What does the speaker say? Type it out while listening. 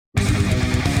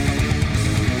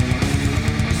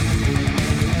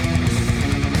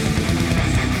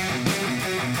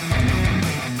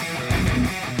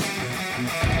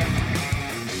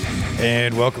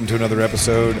And welcome to another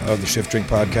episode of the Shift Drink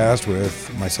Podcast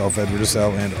with myself, Edward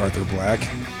Assell, and Arthur Black.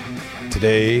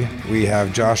 Today we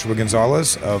have Joshua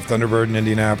Gonzalez of Thunderbird in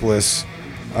Indianapolis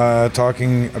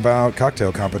talking about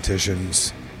cocktail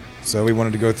competitions. So we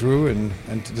wanted to go through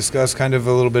and to discuss kind of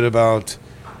a little bit about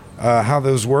how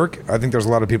those work. I think there's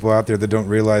a lot of people out there that don't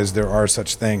realize there are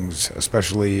such things,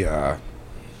 especially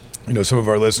some of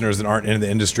our listeners that aren't in the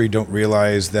industry don't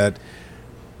realize that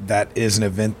is an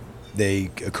event.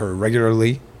 They occur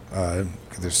regularly. They're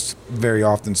very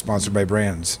often sponsored by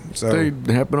brands. So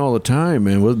they happen all the time,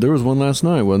 man. There was one last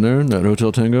night, wasn't there? That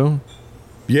Hotel Tango.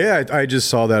 Yeah, I just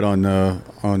saw that on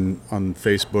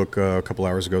Facebook a couple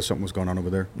hours ago. Something was going on over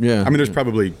there. Yeah, I mean, there's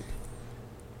probably,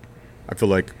 I feel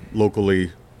like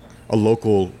a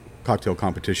local cocktail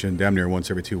competition, damn near once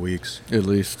every 2 weeks, at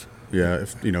least. Yeah,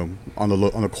 if on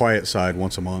the quiet side,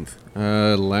 once a month.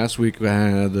 Last week I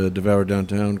had the Devour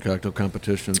Downtown cocktail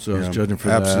competition, so I was judging for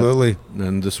absolutely. that.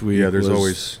 And this week, there's was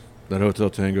always that Hotel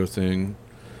Tango thing.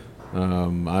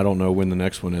 I don't know when the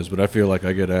next one is, but I feel like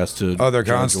I get asked to they're judge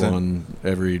constant. one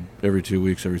every 2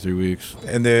 weeks, every 3 weeks.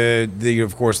 And the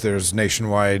of course there's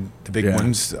nationwide, the big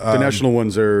ones. The national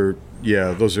ones are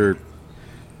those are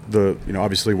the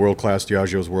obviously world class.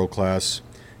 Diageo's world class.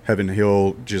 Heaven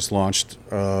Hill just launched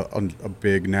a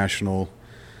big national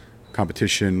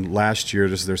competition last year.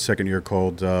 This is their second year,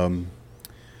 called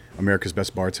America's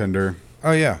Best Bartender.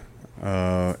 Oh yeah.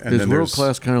 And is then world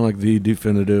class kind of like the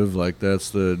definitive? Like that's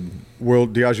the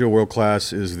Diageo World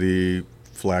Class is the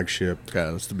flagship. Yeah,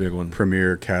 that's the big one.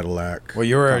 Premier Cadillac. Well,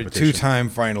 you're a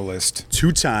two-time finalist.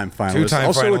 Two-time finalist.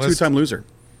 Also a two-time loser.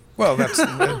 Well, that's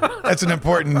an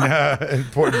important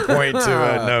point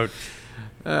to note.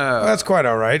 Well, that's quite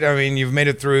all right. I mean, you've made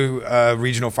it through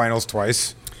regional finals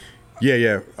twice.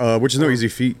 Yeah. Which is no easy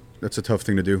feat. That's a tough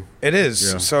thing to do. It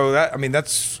is. Yeah. So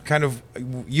that's kind of,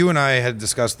 you and I had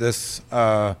discussed this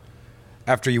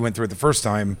after you went through it the first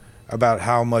time about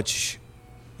how much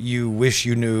you wish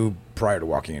you knew prior to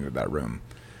walking into that room.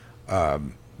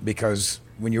 Because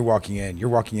when you're walking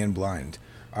in blind.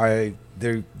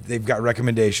 They've got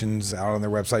recommendations out on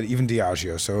their website, even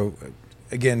Diageo. So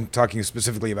again, talking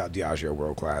specifically about Diageo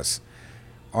World Class,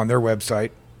 on their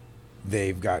website,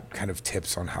 they've got kind of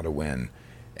tips on how to win.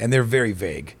 And they're very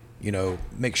vague.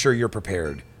 Make sure you're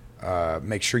prepared.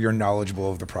 Make sure you're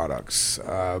knowledgeable of the products.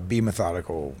 Be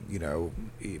methodical.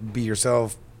 Be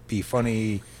yourself. Be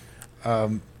funny.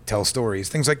 Tell stories.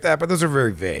 Things like that. But those are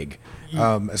very vague,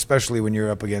 especially when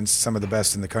you're up against some of the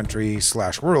best in the country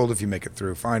 / world. If you make it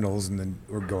through finals, and then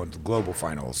we're going to global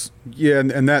finals. Yeah,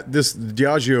 and this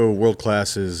Diageo World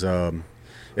Class is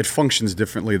it functions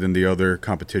differently than the other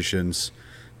competitions.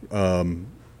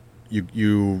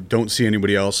 You don't see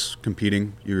anybody else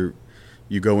competing.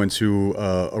 You go into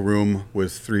a room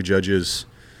with 3 judges,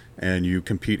 and you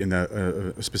compete in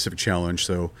a specific challenge.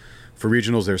 So for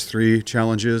regionals, there's 3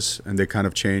 challenges, and they kind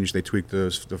of change. They tweak the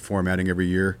formatting every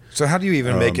year. So how do you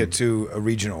even make it to a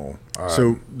regional?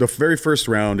 So the very first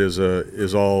round is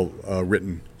all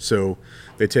written. So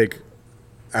they take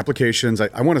applications.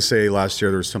 I want to say last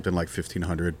year there was something like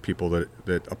 1,500 people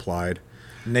that applied.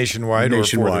 Nationwide.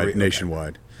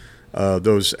 Nationwide.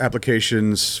 Those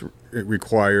applications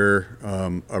require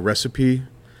a recipe,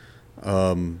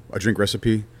 a drink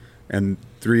recipe, and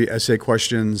 3 essay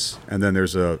questions, and then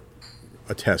there's a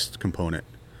test component.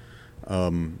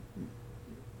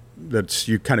 That's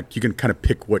you can kind of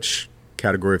pick which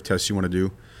category of tests you want to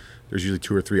do. There's usually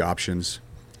 2 or 3 options.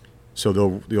 So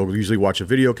they'll usually watch a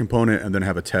video component and then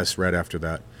have a test right after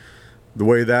that.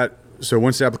 So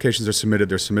once the applications are submitted,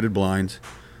 they're submitted blind.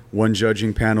 One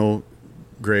judging panel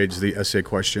grades the essay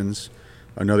questions.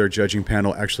 Another judging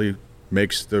panel actually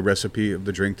makes the recipe of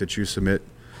the drink that you submit.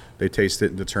 They taste it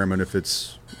and determine if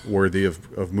it's worthy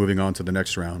of moving on to the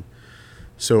next round.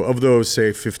 So of those, say,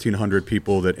 1,500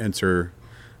 people that enter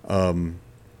to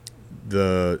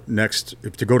go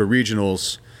to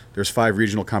regionals, there's 5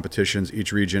 regional competitions.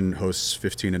 Each region hosts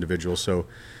 15 individuals. So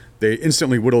they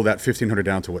instantly whittle that 1,500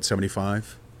 down to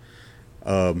 75?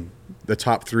 The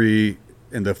top 3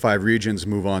 in the 5 regions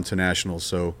move on to nationals.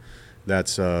 So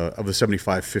that's of the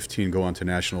 75, 15 go on to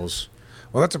nationals.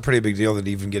 Well, that's a pretty big deal that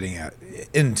even getting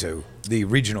into the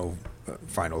regional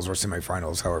finals or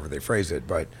semifinals, however they phrase it.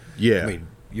 But yeah, I mean,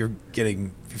 you're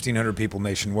getting 1,500 people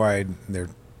nationwide, and they're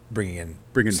bringing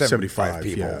in 75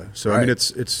 people. Yeah. So right? I mean,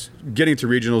 it's getting to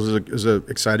regionals is a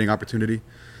exciting opportunity,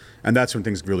 and that's when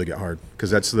things really get hard,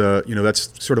 because that's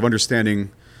that's sort of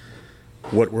understanding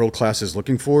what world class is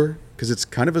looking for, because it's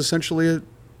kind of essentially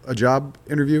a job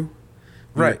interview.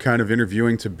 Right. You're kind of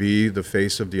interviewing to be the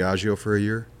face of Diageo for a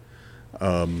year.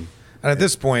 And at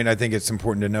this point, I think it's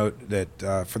important to note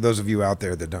that for those of you out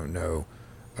there that don't know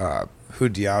who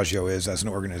Diageo is as an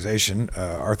organization,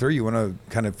 Arthur, you want to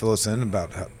kind of fill us in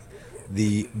about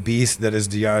the beast that is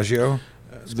Diageo?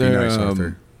 Be nice,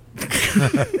 Arthur.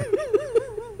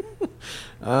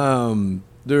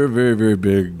 They're a very, very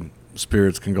big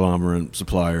spirits conglomerate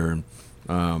supplier.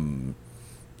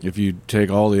 If you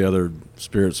take all the other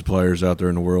spirit suppliers out there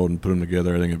in the world and put them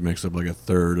together, I think it makes up like a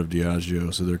third of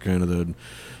Diageo. So they're kind of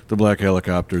the black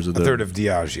helicopters of A third of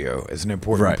Diageo is an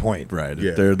important point. Right.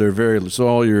 Yeah. They're very so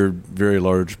all your very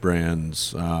large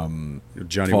brands. Johnny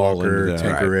fall Walker, into that.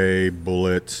 Tanqueray,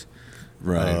 Bullet.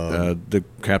 Right. The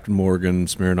Captain Morgan,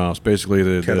 Smirnoffs, basically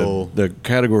Kettle. the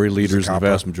category leaders in the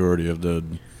Zacapa. vast majority of the.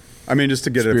 I mean, just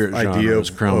to get Spirit an idea genres,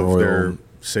 of, Crown of Royal. their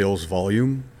sales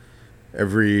volume,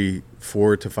 every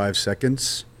 4 to 5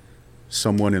 seconds,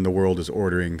 someone in the world is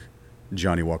ordering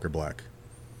Johnny Walker Black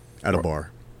at a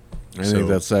bar. I So- think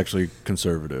that's actually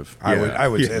conservative. I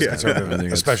would say it's Yeah. conservative, I think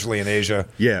it's- especially in Asia.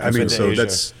 Yeah, I I've mean, been to so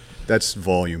Asia. that's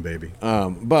volume, baby.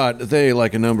 But they,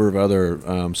 like a number of other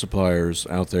suppliers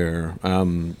out there.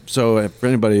 So if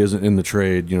anybody isn't in the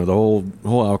trade, the whole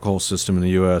alcohol system in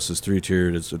the U.S. is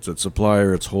 3-tiered. It's a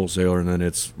supplier, it's wholesaler, and then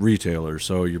it's retailer.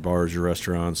 So your bars, your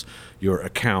restaurants, your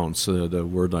accounts. The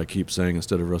word I keep saying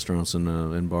instead of restaurants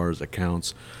and bars,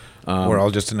 accounts. We're all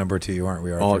just a number to you, aren't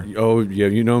we, Arthur? Oh yeah,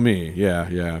 you know me. Yeah,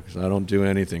 because I don't do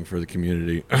anything for the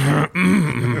community.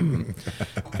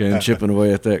 Okay, I'm chipping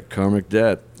away at that karmic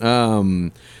debt.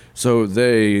 So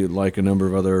they, like a number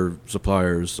of other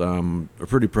suppliers, are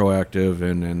pretty proactive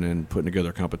in putting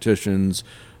together competitions.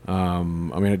 I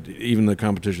mean, even the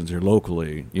competitions here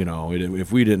locally,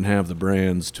 if we didn't have the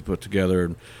brands to put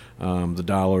together the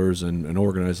dollars and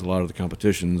organize a lot of the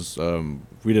competitions,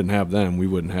 if we didn't have them, we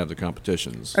wouldn't have the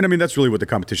competitions. And I mean, that's really what the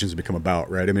competitions have become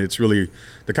about, right? I mean, it's really,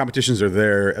 the competitions are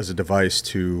there as a device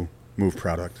to move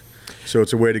product. So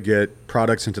it's a way to get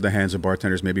products into the hands of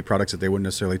bartenders, maybe products that they wouldn't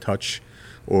necessarily touch,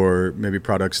 or maybe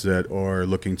products that are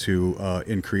looking to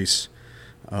increase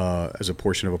as a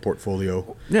portion of a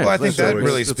portfolio. Yeah, Well, I think that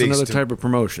really it's speaks another to- type of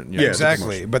promotion. Yeah,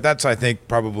 Exactly. But that's, I think,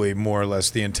 probably more or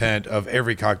less the intent of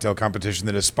every cocktail competition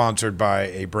that is sponsored by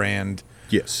a brand.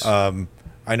 Yes.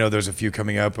 I know there's a few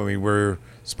coming up. I mean, we're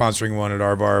sponsoring one at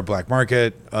our bar, Black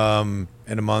Market, in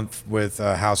a month with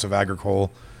House of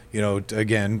Agricole,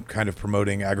 again, kind of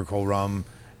promoting Agricole rum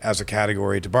as a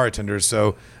category to bartenders.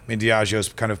 So, I mean, Diageo's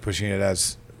kind of pushing it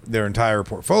as their entire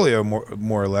portfolio,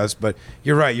 more or less. But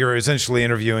you're right. You're essentially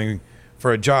interviewing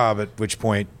for a job, at which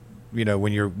point,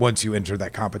 once you enter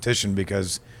that competition,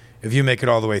 because if you make it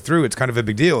all the way through, it's kind of a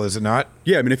big deal, is it not?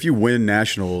 Yeah, I mean, if you win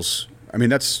nationals, I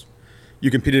mean, you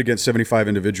competed against 75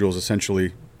 individuals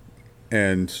essentially,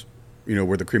 and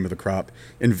we're the cream of the crop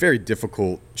in very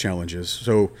difficult challenges.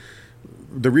 So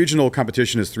the regional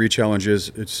competition is 3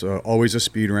 challenges. It's always a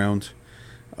speed round,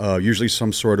 usually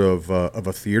some sort of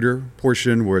a theater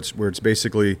portion where it's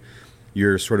basically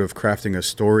you're sort of crafting a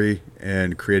story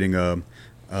and creating a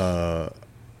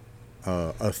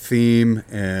theme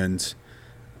and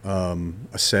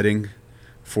a setting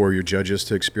for your judges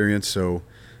to experience. So,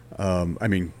 I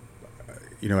mean,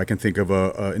 I can think of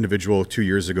a individual 2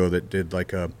 years ago that did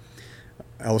like a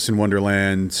Alice in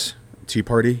Wonderland tea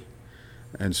party,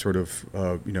 and sort of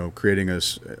creating a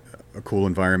cool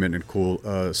environment and cool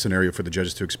scenario for the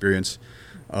judges to experience.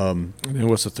 And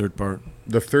what's the third part?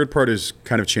 The third part is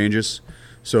kind of changes.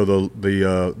 So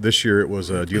the this year it was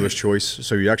a dealer's choice.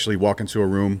 So you actually walk into a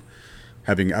room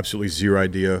having absolutely zero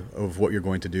idea of what you're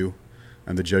going to do,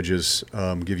 and the judges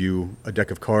give you a deck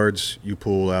of cards. You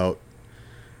pull out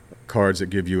cards that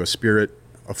give you a spirit,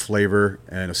 a flavor,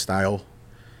 and a style,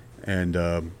 and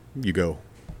you go.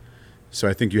 So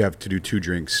I think you have to do 2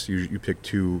 drinks. You pick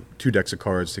two decks of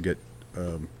cards to get,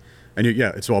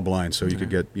 it's all blind. So you could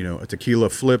get a tequila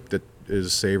flip that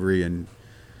is savory, and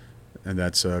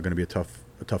that's going to be a tough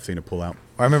thing to pull out.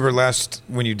 I remember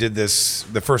when you did this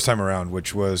the first time around,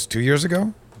 which was 2 years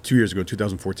ago. 2 years ago,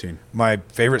 2014. My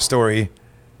favorite story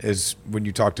is when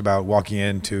you talked about walking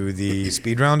into the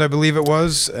speed round, I believe it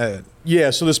was.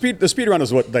 Yeah. So the speed round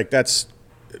is that's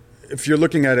if you're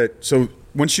looking at it. So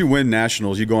once you win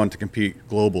nationals, you go on to compete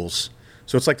globals.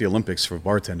 So it's like the Olympics for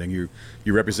bartending.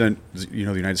 You represent the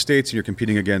United States, and you're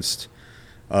competing against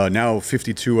now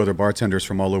 52 other bartenders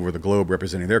from all over the globe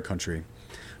representing their country.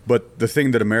 But the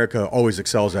thing that America always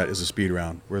excels at is the speed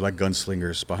round. We're like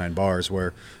gunslingers behind bars,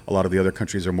 where a lot of the other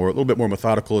countries are a little bit more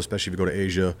methodical, especially if you go to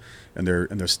Asia, and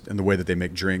the way that they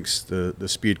make drinks. The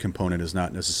speed component is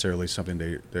not necessarily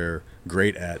something they're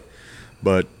great at.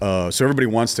 But so everybody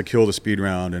wants to kill the speed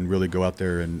round and really go out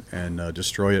there and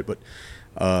destroy it. But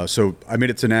so I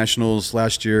made it to nationals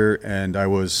last year, and I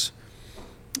was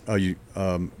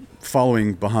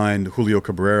following behind Julio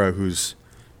Cabrera, who's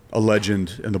a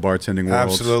legend in the bartending world.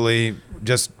 Absolutely.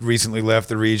 Just recently left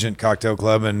the Regent Cocktail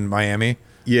Club in Miami.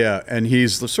 Yeah, and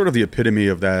he's sort of the epitome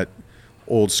of that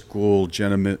old school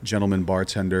gentleman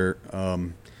bartender.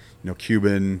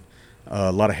 Cuban,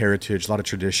 a lot of heritage, a lot of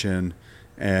tradition,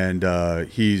 and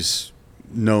he's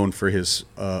known for his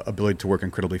ability to work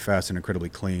incredibly fast and incredibly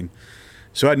clean.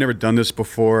 So I'd never done this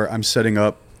before. I'm setting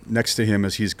up next to him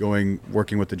as he's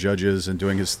working with the judges and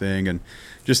doing his thing, and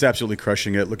just absolutely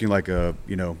crushing it, looking like a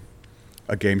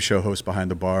game show host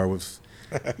behind the bar with,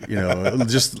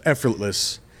 just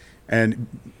effortless. And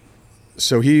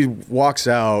so he walks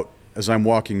out as I'm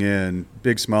walking in,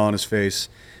 big smile on his face,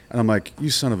 and I'm like, "You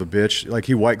son of a bitch!" Like,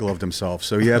 he white gloved himself,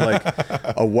 so he had like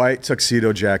a white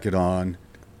tuxedo jacket on,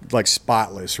 like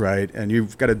spotless, right? And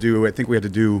you've got to do. I think we had to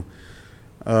do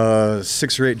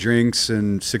 6 or 8 drinks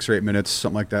in 6 or 8 minutes,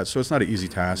 something like that. So it's not an easy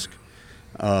task.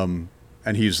 And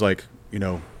he's like,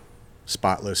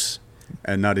 spotless,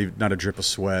 and not a drip of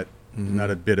sweat, not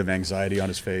a bit of anxiety on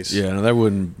his face. Yeah, no, that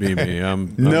wouldn't be me.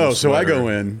 I'm No, a so I sweater. go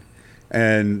in,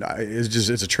 and it's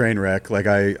a train wreck. Like,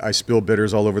 I spill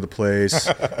bitters all over the place.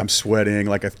 I'm sweating.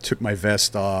 Like, I took my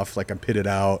vest off. Like, I'm pitted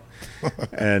out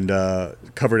and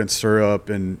covered in syrup.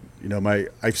 And I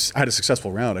had a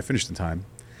successful round. I finished in time,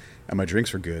 and my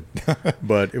drinks were good,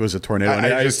 but it was a tornado.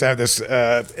 I just have this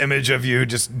image of you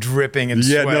just dripping in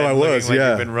Yeah, sweat. no, I looking was, like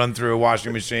yeah. you've been run through a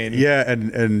washing machine. Yeah,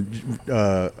 and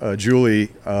Julie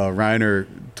Reiner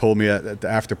told me at the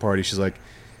after party, she's like,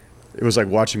 it was like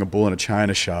watching a bull in a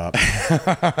china shop.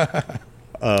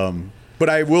 But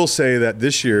I will say that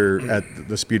this year, at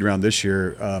the speed round this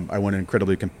year, I went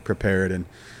incredibly prepared, and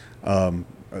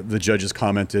the judges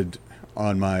commented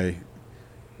on my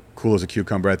cool as a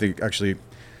cucumber. I think actually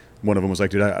one of them was like,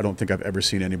 dude, I don't think I've ever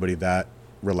seen anybody that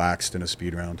relaxed in a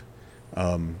speed round.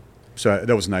 So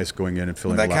that was nice going in and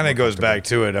feeling That kind of goes back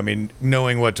to it. I mean,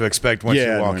 knowing what to expect once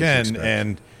Yeah, you walk knowing what to in,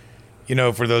 expect.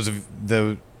 and for those of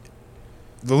the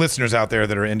listeners out there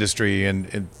that are industry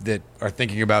and that are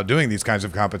thinking about doing these kinds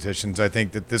of competitions, I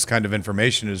think that this kind of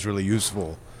information is really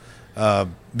useful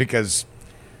because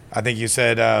I think you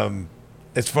said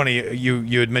it's funny.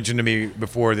 You had mentioned to me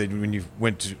before that when you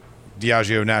went to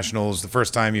Diageo Nationals, the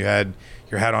first time you had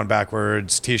your hat on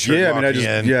backwards, T-shirt. Yeah, I mean, walking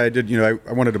in. I did.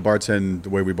 I wanted to bartend the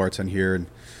way we bartend here, and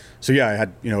so I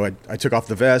had, I took off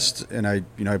the vest and I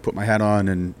put my hat on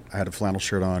and I had a flannel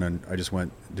shirt on and I just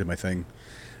went and did my thing.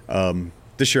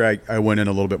 This year I went in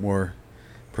a little bit more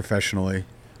professionally.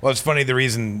 Well, it's funny. The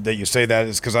reason that you say that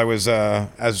is because I was,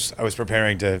 as I was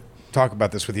preparing to talk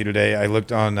about this with you today, I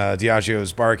looked on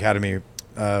Diageo's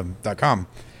baracademy.com,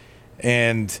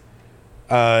 and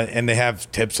they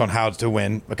have tips on how to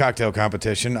win a cocktail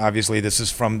competition. Obviously, this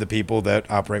is from the people that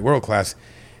operate World Class.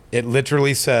 It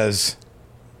literally says,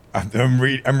 I'm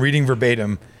reading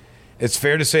verbatim, it's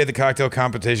fair to say the cocktail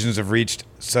competitions have reached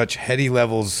such heady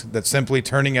levels that simply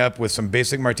turning up with some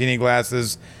basic martini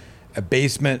glasses, a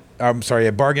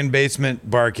bargain basement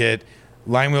bar kit,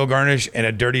 lime wheel garnish, and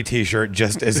a dirty T-shirt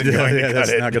just isn't going to cut that's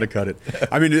it. not going to cut it.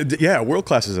 I mean, World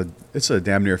Class it's a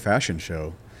damn near fashion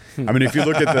show. I mean, if you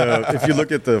look at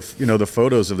the the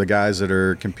photos of the guys that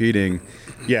are competing,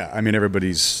 I mean,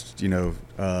 everybody's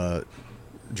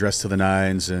dressed to the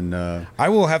nines, and I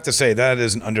will have to say that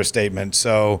is an understatement.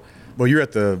 So, well, you're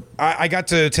at the I got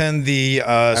to attend the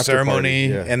ceremony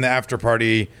party, yeah. and the after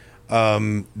party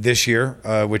this year,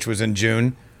 which was in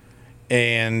June,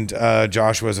 and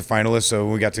Josh was a finalist, so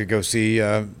we got to go see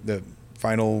the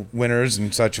final winners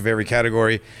and such of every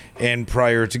category. And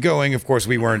prior to going, of course,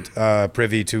 we weren't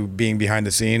privy to being behind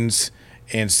the scenes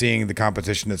and seeing the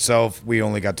competition itself. We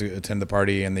only got to attend the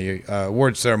party and the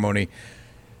awards ceremony.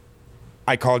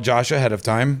 I called Josh ahead of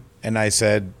time and I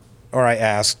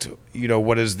asked,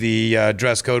 what is the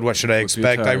dress code? What should I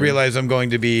expect? I realize I'm going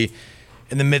to be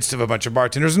in the midst of a bunch of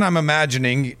bartenders, and I'm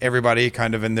imagining everybody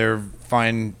kind of in their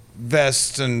fine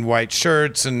vests and white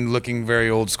shirts and looking very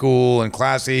old school and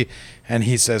classy. And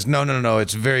he says, no,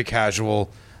 it's very casual.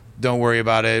 Don't worry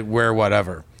about it. Wear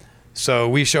whatever. So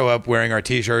we show up wearing our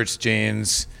T-shirts,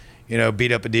 jeans,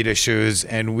 beat up Adidas shoes,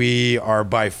 and we are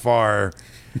by far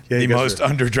the most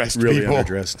underdressed really people.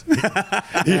 underdressed.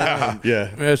 Yeah. Yeah.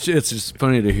 It's just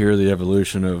funny to hear the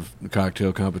evolution of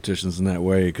cocktail competitions in that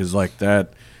way, because like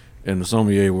that, in the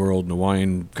sommelier world, in the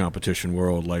wine competition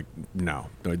world, no,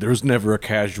 there's never a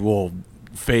casual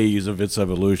phase of its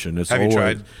evolution. It's Have you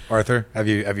always, tried, Arthur? Have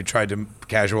you tried to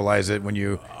casualize it when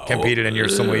you competed in your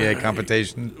sommelier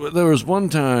competition? There was one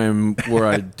time where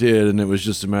I did, and it was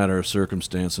just a matter of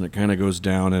circumstance, and it kind of goes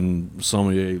down in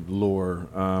sommelier lore.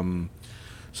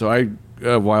 So I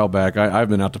a while back. I've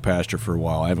been out to pasture for a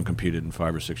while. I haven't competed in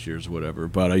 5 or 6 years, or whatever.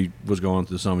 But I was going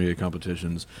to the sommelier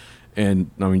competitions,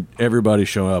 and I mean, everybody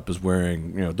showing up is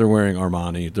wearing, they're wearing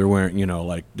Armani. They're wearing,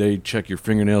 like they check your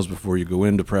fingernails before you go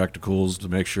into practicals to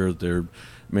make sure that they're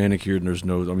manicured and there's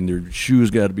no. I mean, their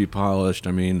shoes got to be polished.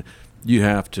 I mean, you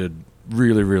have to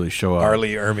really, really show up.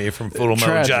 Arlie Ermy from Full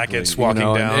Metal Jackets walking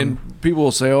down. And people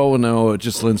will say, oh, no, it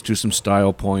just lends to some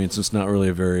style points. It's not really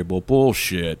a variable.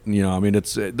 Bullshit. I mean,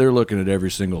 they're looking at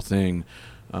every single thing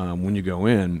when you go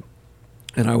in.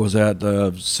 And I was at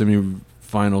the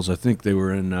semifinals. I think they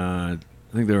were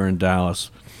in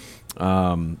Dallas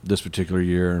this particular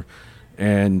year.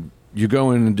 And you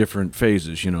go in different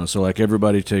phases, So like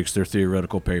everybody takes their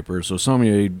theoretical paper. So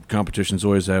sommelier competitions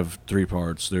always have 3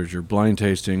 parts. There's your blind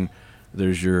tasting.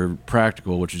 There's your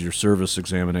practical, which is your service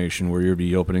examination, where you'll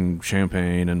be opening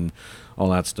champagne and all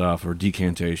that stuff, or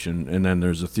decantation. And then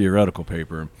there's a theoretical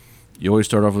paper. You always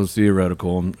start off with a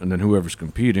theoretical, and then whoever's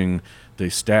competing, they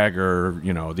stagger,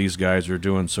 these guys are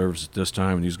doing service at this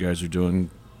time, and these guys are doing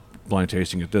blind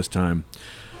tasting at this time.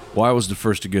 Well, I was the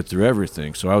first to get through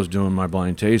everything, so I was doing my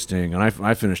blind tasting, and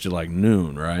I finished at like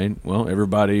noon, right? Well,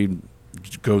 everybody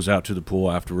goes out to the pool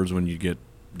afterwards when you get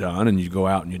done, and you go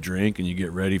out and you drink and you get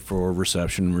ready for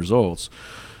reception and results.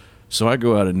 So I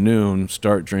go out at noon,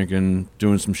 start drinking,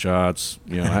 doing some shots,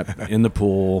 in the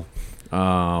pool.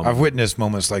 I've witnessed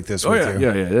moments like this with you.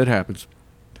 Yeah, it happens.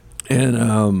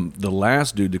 And the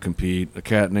last dude to compete, a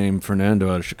cat named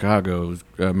Fernando out of Chicago,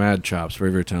 Mad Chops,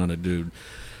 very, very talented dude.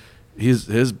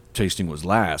 His tasting was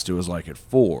last. It was like at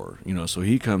 4, so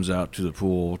he comes out to the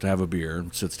pool to have a beer,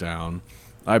 sits down.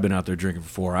 I've been out there drinking for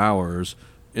 4 hours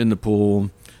in the pool.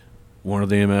 One of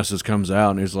the MSs comes out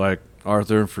and he's like,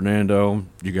 Arthur and Fernando,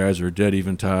 you guys are a dead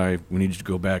even tie. We need you to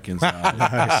go back inside.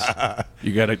 Nice.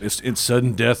 You got it's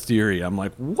sudden death theory. I'm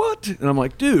like, what? And I'm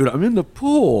like, dude, I'm in the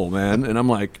pool, man. And I'm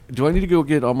like, do I need to go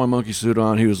get all my monkey suit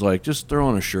on? He was like, just throw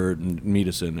on a shirt and meet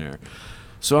us in there.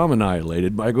 So I'm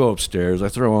annihilated. I go upstairs. I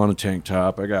throw on a tank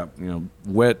top. I got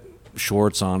wet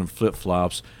shorts on and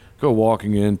flip-flops. Go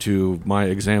walking into my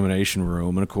examination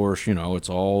room, and of course, it's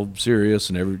all serious,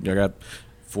 and I got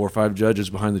 4 or 5 judges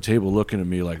behind the table looking at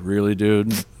me like, really,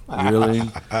 dude? Really?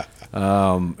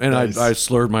 And nice. I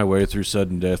slurred my way through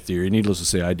sudden death theory. Needless to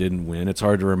say, I didn't win. It's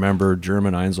hard to remember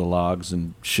German Einzellogs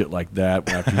and shit like that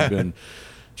after you've been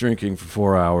drinking for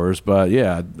 4 hours. But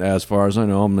yeah, as far as I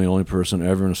know, I'm the only person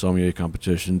ever in a sommelier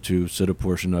competition to sit a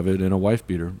portion of it in a wife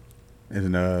beater.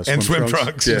 And swim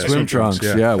trunks. Yeah, swim trunks.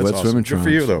 Yeah, wet awesome. swimming trunks. Good for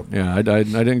you, though. Yeah, I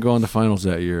didn't go on the finals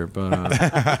that year, but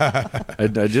I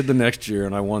did the next year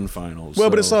and I won finals. Well,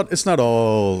 but it's not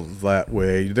all that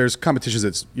way. There's competitions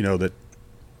that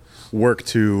work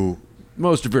to.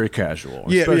 Most are very casual.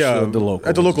 Yeah, especially yeah.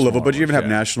 At the local level, but you even have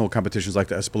yeah. national competitions like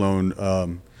the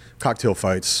Espolòn cocktail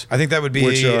fights. I think that would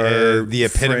be the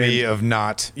epitome of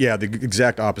not. Yeah, the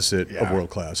exact opposite of world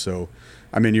class. So,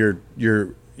 I mean,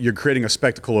 you're creating a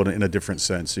spectacle in a different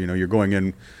sense. You're going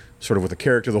in sort of with a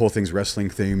character. The whole thing's wrestling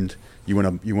themed. You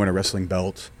win a wrestling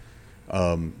belt.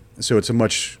 So it's a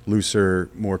much looser,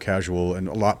 more casual, and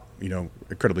a lot,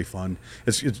 incredibly fun.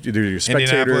 It's your spectators.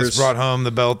 Indianapolis brought home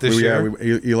the belt this year.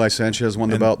 Eli Sanchez won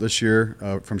the belt this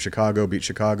year from Chicago, beat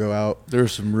Chicago out.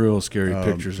 There's some real scary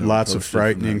pictures. Lots of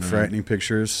frightening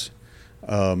pictures.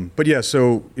 But yeah,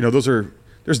 so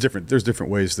there's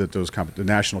different ways that the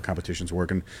national competitions work,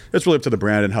 and it's really up to the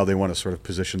brand and how they want to sort of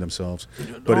position themselves.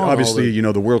 But obviously,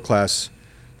 the world class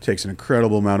takes an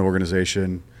incredible amount of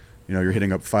organization. You're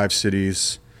hitting up 5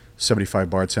 cities, 75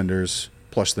 bartenders,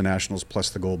 plus the nationals, plus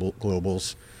the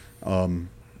globals.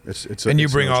 You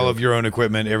bring all of your own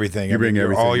equipment, everything. You bring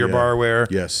everything, all your barware.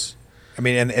 Yes. I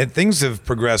mean, and things have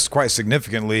progressed quite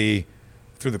significantly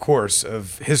through the course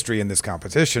of history in this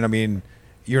competition. I mean,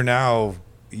 you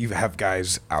have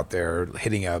guys out there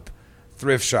hitting up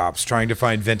thrift shops trying to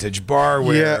find vintage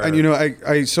barware. Yeah,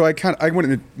 and I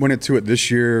went into it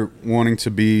this year wanting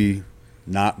to be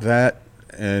not that,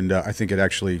 and I think it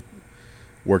actually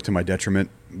worked to my detriment.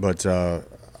 But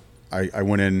I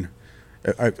went in.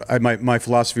 My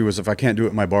philosophy was, if I can't do it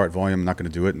in my bar at volume, I'm not going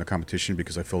to do it in the competition,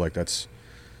 because I feel like that's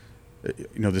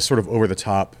this sort of over the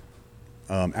top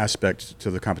aspect to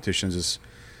the competitions is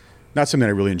not something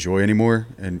I really enjoy anymore.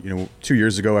 And 2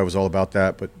 years ago I was all about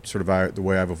that, but sort of the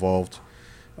way I've evolved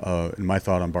and my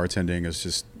thought on bartending is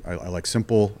just I like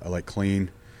simple, I like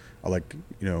clean, I like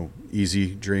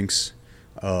easy drinks,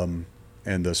 and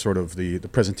the sort of the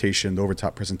presentation, the over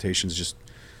top presentations, just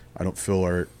I don't feel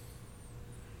are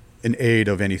an aid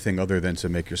of anything other than to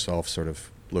make yourself sort of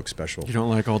look special. You don't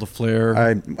like all the flair?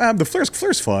 The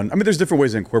flair's fun. I mean, there's different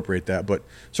ways to incorporate that, but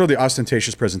sort of the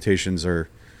ostentatious presentations are.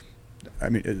 I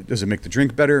mean, does it make the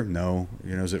drink better? No.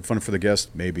 Is it fun for the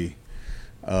guest? Maybe.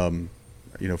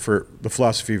 For the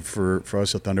philosophy for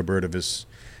us at Thunderbird is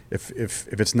if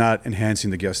it's not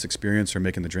enhancing the guest experience or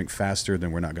making the drink faster,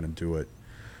 then we're not going to do it.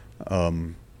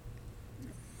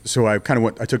 So I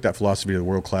took that philosophy to the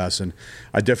world class, and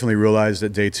I definitely realized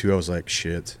at day 2, I was like,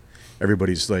 shit,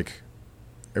 everybody's got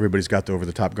the over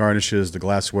the top garnishes, the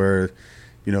glassware,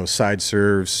 side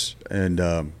serves, and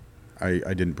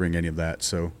I didn't bring any of that.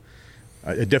 So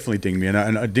it definitely dinged me,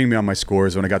 and it dinged me on my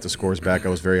scores. When I got the scores back, I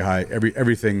was very high.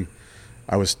 Everything,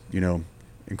 I was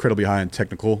incredibly high in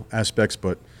technical aspects,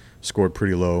 but scored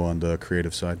pretty low on the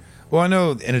creative side. Well, I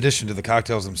know in addition to the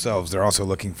cocktails themselves, they're also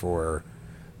looking for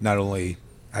not only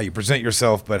how you present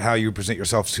yourself, but how you present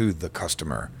yourself to the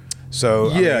customer.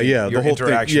 So your the whole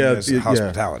interaction thing, is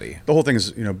hospitality. The whole thing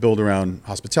is built around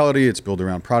hospitality. It's built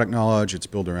around product knowledge. It's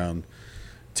built around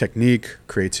technique,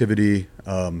 creativity.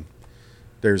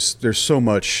 There's so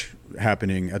much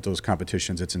happening at those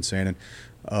competitions. It's insane, and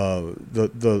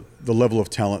the level of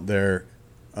talent there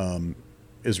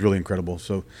is really incredible.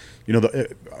 So,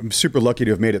 I'm super lucky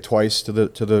to have made it twice to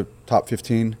the top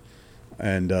 15,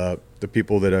 and the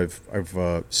people that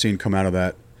I've seen come out of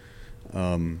that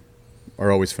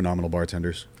are always phenomenal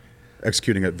bartenders,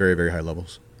 executing at very, very high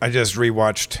levels. I just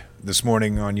rewatched this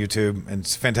morning on YouTube, and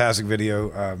it's a fantastic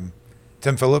video.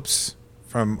 Tim Phillips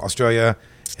from Australia,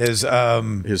 his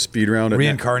speed round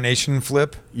reincarnation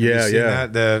flip. Yeah, you seen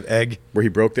that? The egg where he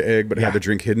broke the egg but had the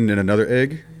drink hidden in another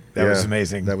egg. That was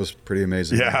amazing. That was pretty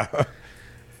amazing. Yeah.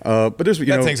 But there's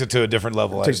that takes it to a different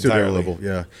level. Takes it to a different level.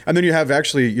 Yeah, and then you have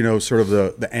actually sort of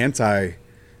the anti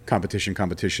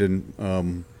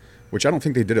competition, which I don't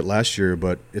think they did it last year,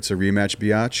 but it's a rematch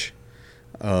biatch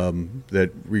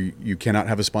that you cannot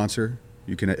have a sponsor.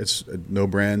 It's no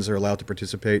brands are allowed to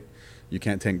participate. You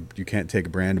can't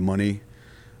take brand money.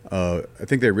 I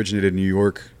think they originated in New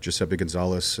York. Giuseppe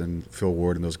Gonzalez and Phil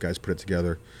Ward and those guys put it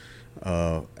together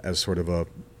as sort of a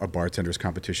bartender's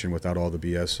competition without all the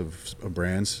BS of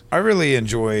brands. I really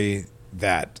enjoy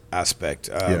that aspect,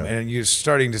 and you're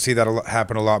starting to see that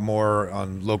happen a lot more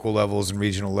on local levels and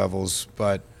regional levels.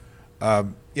 But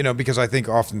because I think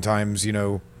oftentimes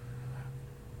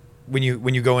when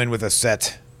you go in with a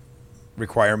set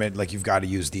requirement, like you've got to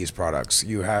use these products,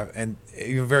 and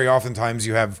very oftentimes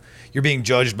you're being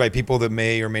judged by people that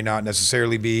may or may not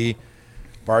necessarily be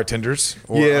bartenders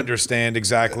or understand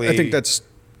exactly. I think that's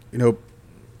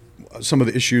some of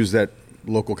the issues that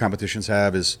local competitions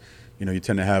have is you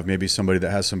tend to have maybe somebody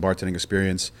that has some bartending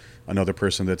experience, another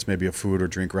person that's maybe a food or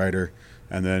drink writer,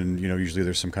 and then usually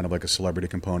there's some kind of like a celebrity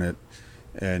component,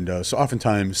 and so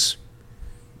oftentimes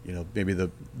maybe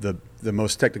the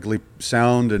most technically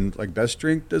sound and like best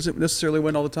drink doesn't necessarily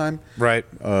win all the time, right?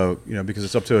 Because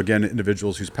it's up to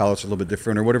individuals whose palates are a little bit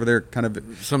different or whatever they're kind of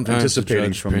sometimes anticipating the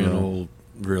judge from panel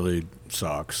really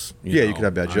sucks. You could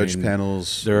have bad judge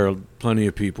panels. There are plenty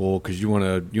of people because you want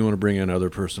to bring in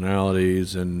other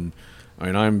personalities, and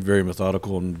I'm very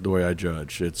methodical in the way I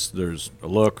judge. There's a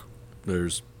look,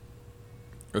 there's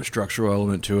a structural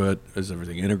element to it. Is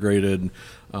everything integrated?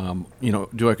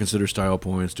 Do I consider style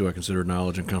points? Do I consider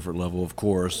knowledge and comfort level? Of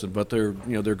course, but they're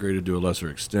graded to a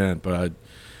lesser extent. But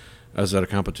I was at a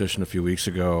competition a few weeks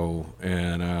ago,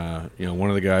 and one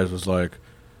of the guys was like,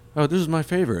 "Oh, this is my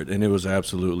favorite," and it was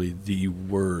absolutely the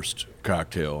worst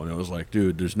cocktail. And it was like,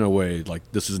 dude, there's no way.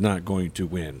 Like, this is not going to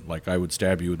win. Like, I would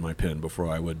stab you with my pen before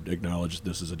I would acknowledge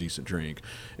this is a decent drink.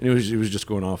 And it was just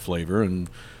going off flavor and.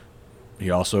 He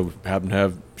also happened to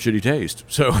have shitty taste,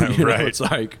 so it's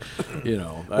like,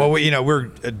 Well, we're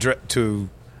to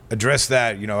address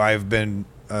that. I've been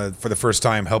for the first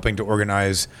time helping to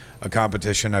organize a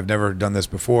competition. I've never done this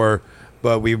before,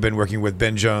 but we've been working with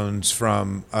Ben Jones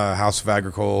from House of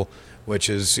Agricole, which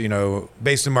is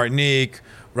based in Martinique.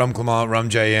 Rum Clement, Rum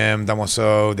JM,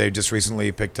 Damoiseau. They just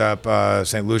recently picked up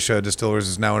St. Lucia Distillers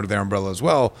is now under their umbrella as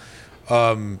well.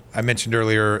 I mentioned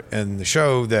earlier in the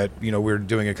show that we're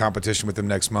doing a competition with them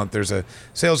next month. There's a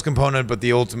sales component, but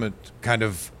the ultimate kind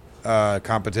of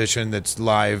competition that's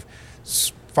live.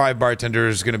 5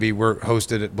 bartenders going to be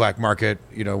hosted at Black Market,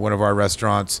 one of our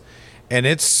restaurants, and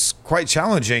it's quite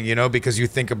challenging, because you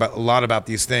think a lot about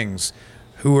these things.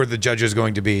 Who are the judges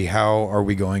going to be? How are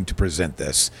we going to present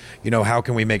this? How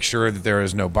can we make sure that there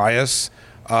is no bias?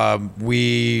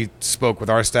 We spoke with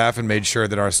our staff and made sure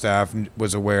that our staff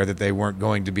was aware that they weren't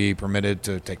going to be permitted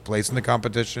to take place in the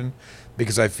competition,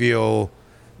 because I feel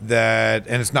that,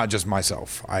 and it's not just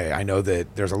myself. I know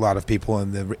that there's a lot of people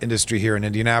in the industry here in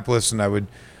Indianapolis, and I would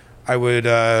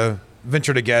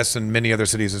venture to guess in many other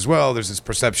cities as well, there's this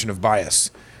perception of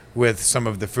bias with some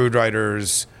of the food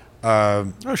writers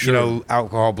sure.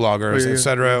 alcohol bloggers, yeah.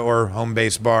 etc., or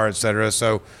home-based bar, etc.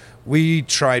 So we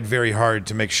tried very hard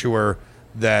to make sure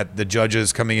that the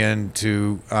judges coming in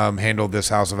to handle this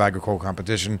House of Agricole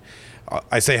competition,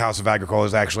 I say House of Agricole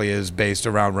is based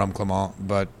around Rum Clement,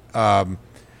 but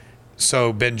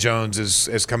so Ben Jones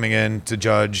is coming in to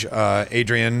judge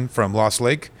Adrian from Lost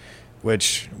Lake,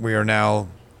 which we are now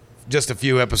just a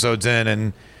few episodes in,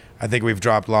 and I think we've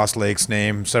dropped Lost Lake's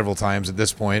name several times at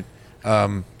this point.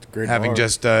 Great Having bar.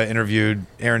 just interviewed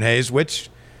Aaron Hayes, which,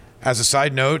 as a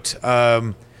side note,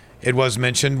 it was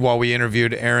mentioned while we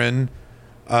interviewed Aaron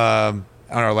on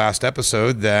our last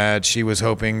episode that she was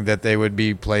hoping that they would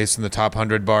be placed in the top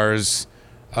 100 bars.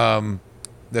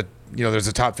 There's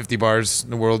a top 50 bars in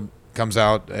the world, comes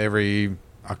out every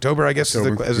October, I guess,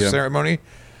 October, as a yeah. ceremony.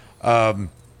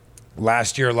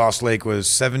 Last year, Lost Lake was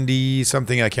 70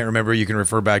 something. I can't remember. You can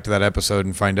refer back to that episode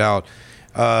and find out.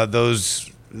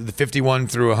 The 51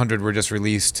 through 100 were just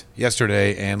released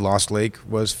yesterday, and Lost Lake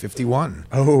was 51.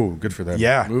 Oh, good for them.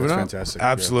 Yeah. moving That's up. fantastic.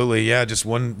 Absolutely, yeah. Just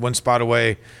one spot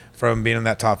away from being in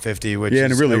that top 50, which Yeah,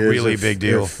 and is it really a is. really big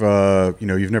deal. If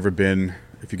you've never been,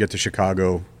 if you get to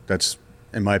Chicago, that's,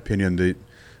 in my opinion,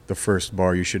 the first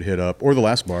bar you should hit up, or the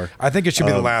last bar. I think it should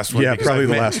be the last one. yeah, because probably I've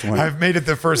the made- last one. I've made it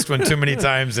the first one too many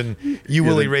times, and you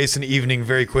will erase an evening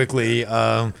very quickly.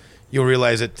 You'll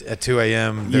realize at 2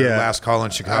 a.m. their last call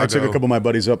in Chicago. I took a couple of my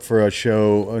buddies up for a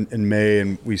show in May,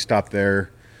 and we stopped there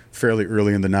fairly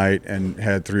early in the night and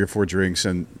had 3 or 4 drinks,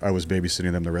 and I was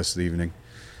babysitting them the rest of the evening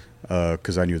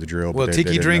because I knew the drill. but Well, they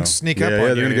tiki didn't drinks know. sneak yeah, up yeah, on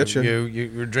they're you. gonna get you.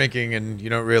 You're drinking, and you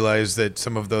don't realize that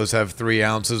some of those have 3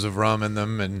 ounces of rum in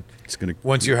them. And It's gonna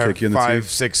once you have kick you in the 5, teeth.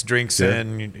 6 drinks Yeah.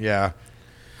 in, yeah.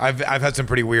 I've had some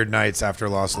pretty weird nights after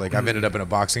Lost Lake. I've ended up in a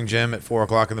boxing gym at 4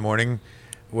 o'clock in the morning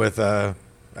with a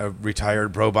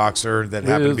retired pro boxer that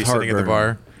happened to be is sitting at the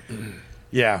bar. heartburn.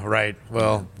 Yeah, right.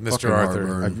 Well, Mr. Fucking Arthur.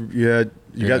 heartburn. Yeah,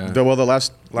 you Yeah. got the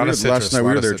last Lot of citrus, last night we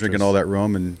lot were of there citrus. drinking all that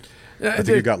rum, and Yeah, I think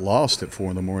you got lost at 4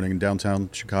 in the morning in downtown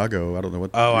Chicago. I don't know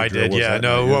what. Oh, the I drill did. was Yeah. that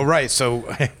No. night. Well, right. So,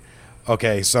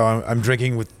 okay. So I'm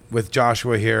drinking with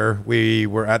Joshua here. We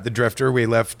were at the Drifter. We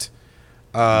left.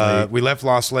 We left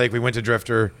Lost Lake. We went to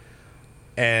Drifter,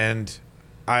 and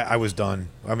I was done.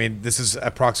 I mean, this is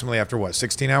approximately after what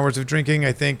 16 hours of drinking,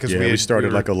 I think. Because Yeah, we started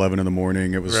were- like 11 in the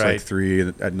morning. It was Right. like 3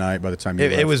 at night by the time you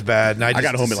It left. was bad. And I I got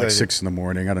just home at like decided- 6 in the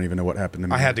morning. I don't even know what happened to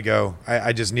me. I had to go.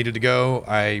 I just needed to go.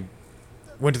 I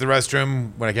went to the restroom.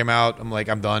 When I came out, I'm like,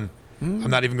 I'm done.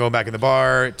 I'm not even going back in the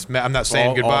bar. I'm not saying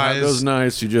All goodbyes. those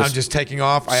nights, you just I'm just taking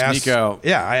off. I sneak asked, out.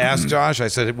 Yeah, I asked Josh. I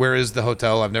said, "Where is the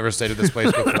hotel? I've never stayed at this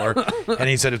place before." And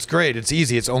he said, "It's great. It's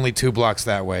easy. It's only 2 blocks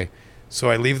that way."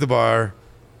 So I leave the bar,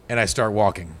 and I start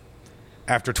walking.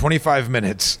 After 25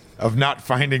 minutes of not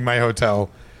finding my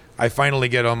hotel, I finally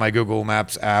get on my Google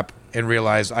Maps app and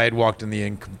realize I had walked in the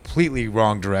completely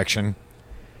wrong direction.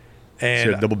 And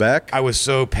Should I double back? I was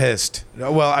so pissed.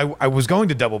 Well, I was going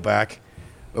to double back,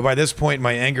 but by this point,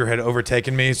 my anger had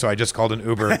overtaken me, so I just called an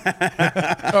Uber.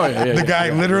 Oh yeah, yeah. The guy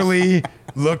literally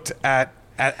looked at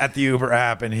the Uber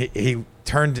app, and he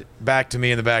turned back to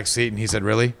me in the back seat, and he said,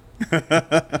 "Really?"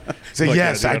 So Like,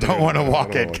 yes, yeah, I don't want to walk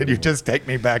I don't it. wanna Could you walk just take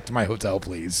me back to my hotel,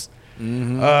 please?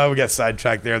 Mm-hmm. We got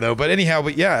sidetracked there, though. But anyhow,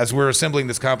 as we're assembling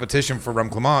this competition for Rum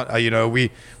Clement, we're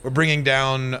bringing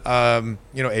down,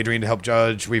 Adrian to help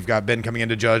judge. We've got Ben coming in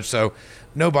to judge. So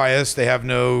no bias. They have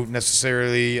no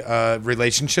necessarily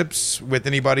relationships with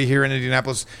anybody here in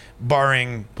Indianapolis,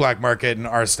 barring Black Market and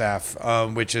our staff,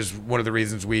 which is one of the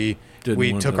reasons we Didn't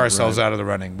want took that, ourselves right. out of the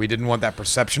running. We didn't want that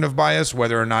perception of bias,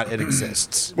 whether or not it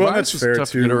exists. Well, Bias that's is fair tough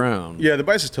too. to get around. Yeah, the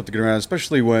bias is tough to get around,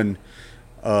 especially when,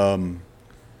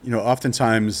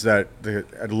 oftentimes at a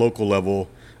local level,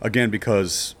 again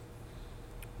because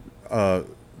the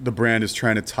brand is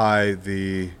trying to tie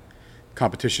the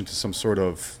competition to some sort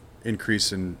of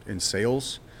increase in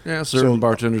sales. Yeah, certain So-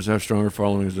 bartenders have stronger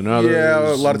followings than others. Yeah,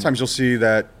 a lot of and- times you'll see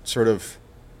that sort of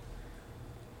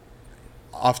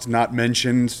often not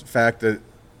mentioned fact that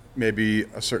maybe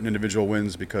a certain individual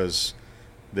wins because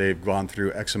they've gone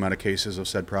through X amount of cases of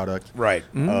said product. Right.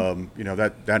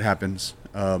 That happens.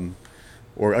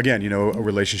 Or again, a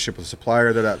relationship with a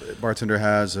supplier that a bartender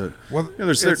has.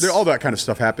 There's all that kind of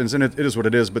stuff happens, and it is what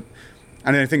it is. But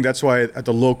and I think that's why at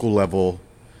the local level,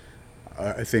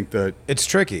 I think that It's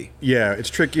tricky. it's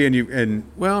tricky, and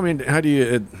Well, I mean, how do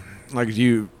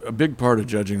you a big part of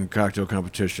judging a cocktail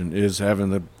competition is having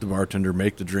the bartender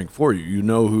make the drink for you. You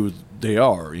know who they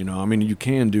are. I mean, you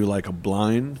can do like a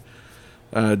blind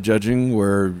judging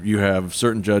where you have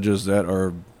certain judges that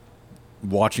are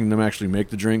watching them actually make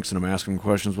the drinks, and I'm asking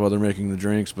questions while they're making the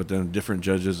drinks, but then different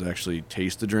judges actually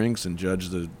taste the drinks and judge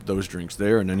those drinks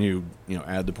there, and then you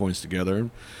add the points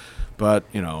together. But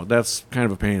that's kind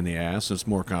of a pain in the ass. It's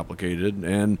more complicated,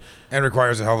 and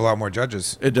requires a hell of a lot more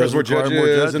judges. it does require more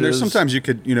judges. And there's sometimes you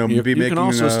could, be you making. can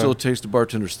also still taste a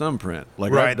bartender's thumbprint.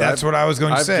 Like Right, that's what I was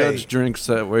going to I've say. judged drinks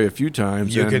that way a few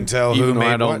times. You and can tell who even though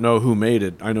made I don't what. know who made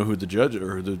it. I know who the judge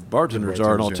or who the bartenders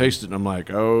are, and I'll yeah. taste it, and I'm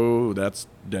like, oh, that's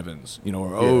Devon's,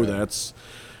 or Yeah. that's,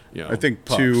 I think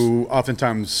Pups. too,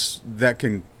 oftentimes that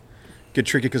can get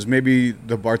tricky because maybe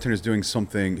the bartender's doing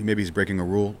something. Maybe he's breaking a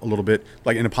rule a little bit,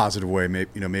 like in a positive way.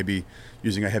 Maybe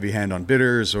using a heavy hand on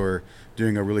bitters or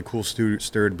doing a really cool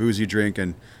stirred boozy drink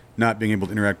and not being able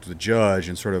to interact with the judge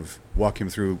and sort of walk him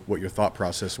through what your thought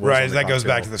process was. Right, on the that goes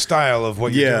back cocktail. to the style of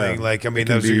what you're Yeah, doing. Like, I mean, it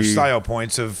can those are your be- style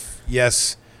points of,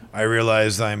 yes, I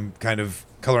realize I'm kind of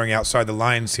coloring outside the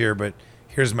lines here, but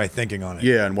here's my thinking on it.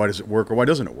 Yeah, and why does it work or why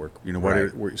doesn't it work? Why Right. did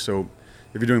it work? So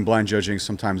if you're doing blind judging,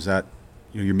 sometimes that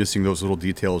you're missing those little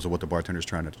details of what the bartender's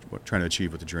trying to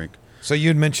achieve with the drink. So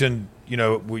you'd mentioned,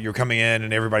 you're coming in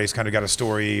and everybody's kind of got a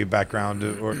story, background,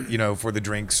 or for the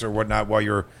drinks or whatnot while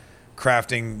you're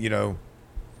crafting,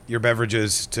 your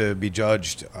beverages to be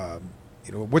judged.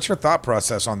 What's your thought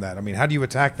process on that? I mean, how do you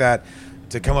attack that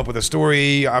to come up with a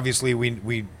story? Obviously,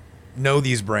 we know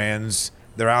these brands;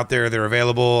 they're out there, they're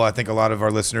available. I think a lot of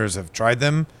our listeners have tried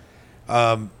them.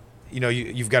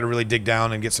 You've got to really dig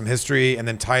down and get some history and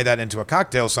then tie that into a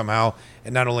cocktail somehow.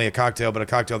 And not only a cocktail, but a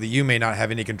cocktail that you may not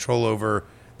have any control over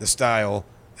the style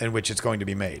in which it's going to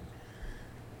be made.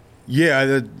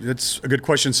 Yeah, that's a good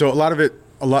question. So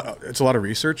it's a lot of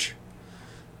research.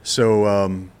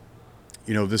 So,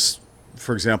 this,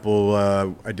 for example,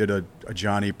 I did a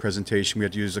Johnny presentation. We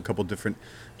had to use a couple different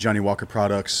Johnny Walker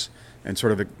products and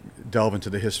sort of delve into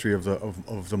the history of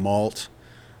the malt.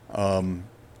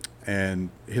 And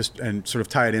sort of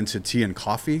tie it into tea and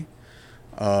coffee,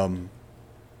 and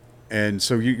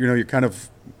so you're kind of,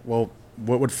 well,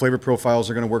 what flavor profiles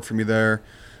are going to work for me there?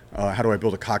 How do I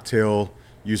build a cocktail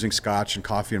using Scotch and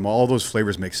coffee and all those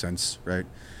flavors make sense, right?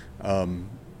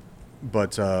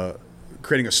 But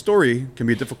creating a story can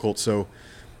be difficult. So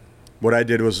what I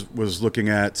did was looking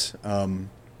at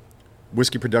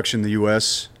whiskey production in the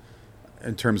U.S.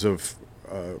 in terms of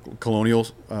colonial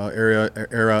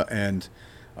era and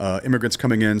immigrants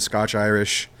coming in, Scotch,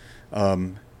 Irish,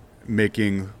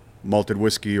 making malted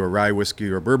whiskey or rye whiskey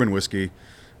or bourbon whiskey,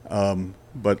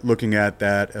 but looking at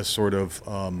that as sort of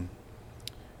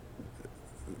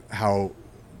how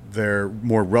they're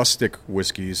more rustic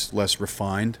whiskeys, less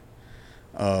refined,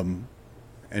 and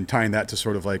tying that to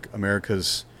sort of like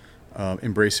America's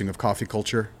embracing of coffee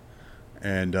culture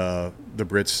and the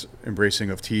Brits'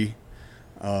 embracing of tea.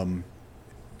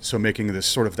 So making this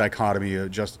sort of dichotomy of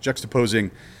just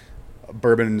juxtaposing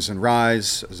bourbons and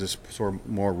ryes as this sort of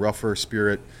more rougher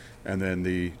spirit, and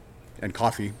then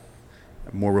coffee,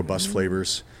 more robust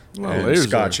flavors, and layers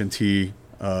Scotch there. and tea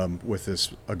with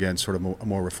this again sort of a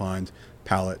more refined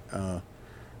palate,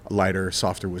 lighter,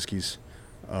 softer whiskeys.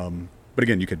 But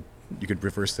again, you could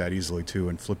reverse that easily too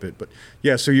and flip it. But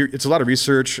yeah, so it's a lot of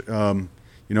research. I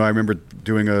remember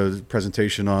doing a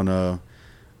presentation on a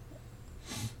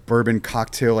bourbon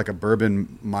cocktail, like a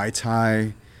bourbon Mai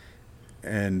Tai,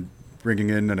 and bringing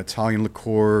in an Italian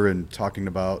liqueur and talking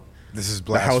about This is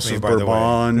the House blasphemy, of by the way.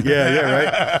 Bourbon.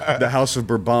 Yeah, right. The House of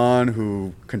Bourbon,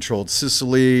 who controlled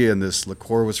Sicily, and this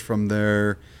liqueur was from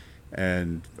there.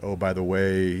 And oh, by the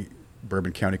way,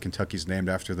 Bourbon County, Kentucky's named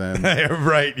after them.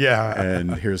 Right, yeah.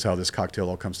 And here's how this cocktail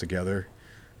all comes together.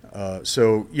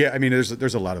 So yeah, I mean,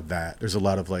 there's a lot of that. There's a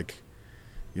lot of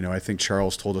I think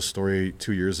Charles told a story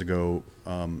 2 years ago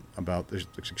about the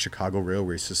Chicago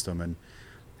railway system and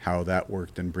how that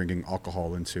worked in bringing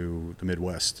alcohol into the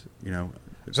Midwest.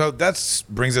 So that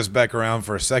brings us back around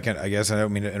for a second, I guess. I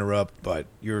don't mean to interrupt, but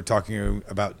you were talking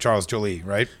about Charles Joly,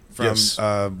 right? From, Yes.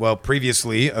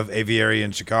 Previously of Aviary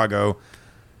in Chicago.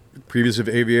 Previous of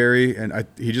Aviary, and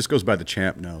he just goes by the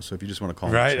Champ now. So if you just want to call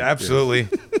him Right, Champ, yeah. absolutely.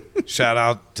 Shout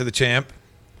out to the champ.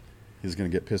 He's going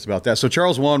to get pissed about that. So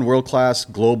Charles won world-class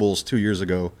globals 2 years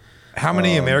ago. How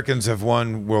many Americans have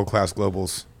won world-class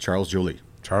globals? Charles Joly.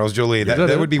 Charles Joly. that That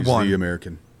it? would be He's one. the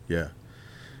American. Yeah.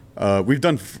 We've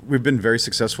been very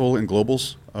successful in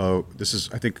globals. This is,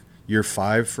 I think, year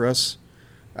 5 for us,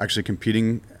 actually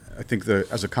competing. I think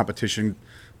as a competition,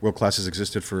 world class has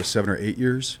existed for 7 or 8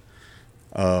 years.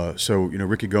 So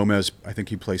Ricky Gomez, I think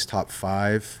he placed top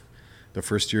 5 the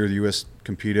first year the U.S.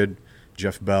 competed.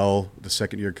 Jeff Bell, the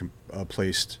second year,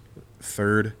 placed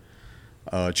 3rd.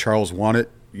 Charles won it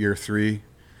year 3.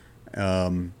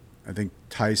 I think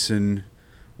Tyson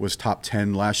was top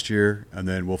 10 last year, and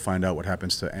then we'll find out what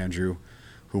happens to Andrew,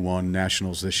 who won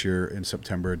nationals this year in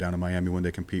September down in Miami when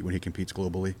he competes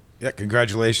globally. Yeah,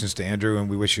 congratulations to Andrew, and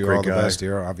we wish you Great all the guy. best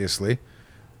here, obviously.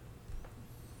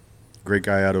 Great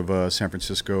guy out of San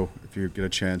Francisco. If you get a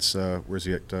chance, where's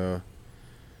he at?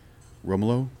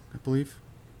 Romulo, I believe,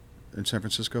 in San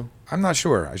Francisco. I'm not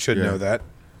sure. I should Yeah. know that.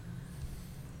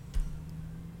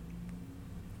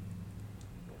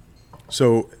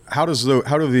 So how do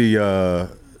the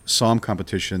SOM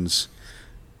competitions?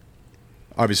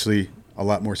 Obviously, a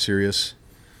lot more serious.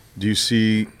 Do you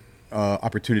see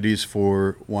opportunities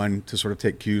for wine to sort of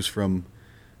take cues from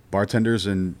bartenders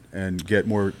and get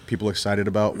more people excited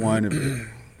about wine?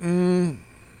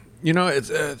 You know, it's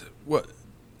what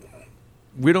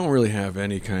we don't really have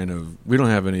we don't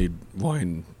have any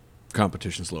wine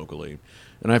competitions locally.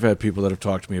 And I've had people that have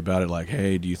talked to me about it like,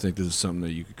 hey, do you think this is something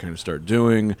that you could kind of start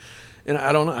doing? And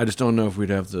I don't know. I just don't know if we'd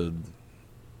have the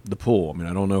pull. I mean,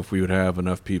 I don't know if we would have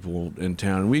enough people in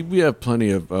town. We have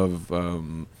plenty of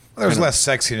There's less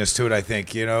sexiness to it, I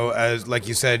think. You know, as like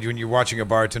you said, when you're watching a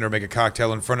bartender make a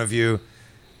cocktail in front of you,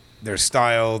 there's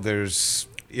style, there's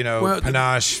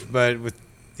panache, but with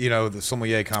the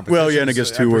sommelier competition. Well, yeah, and I guess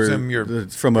too, you're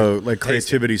from a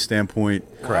creativity standpoint,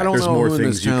 I don't there's know more who in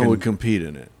things this you town can would compete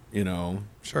in it. You know,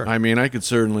 Sure. I mean, I could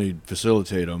certainly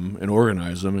facilitate them and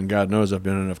organize them, and God knows I've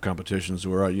been in enough competitions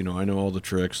where I know all the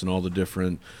tricks and all the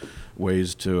different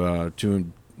ways to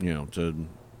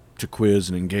quiz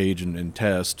and engage and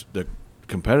test the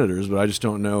competitors. But I just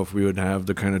don't know if we would have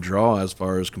the kind of draw as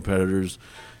far as competitors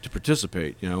to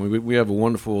participate. You know, we have a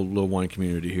wonderful little wine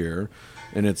community here,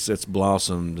 and it's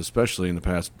blossomed, especially in the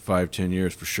past 5-10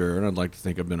 years for sure. And I'd like to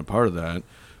think I've been a part of that,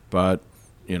 but.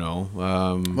 Well,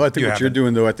 I think what you're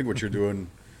doing, though, what you're doing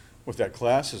with that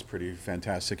class is pretty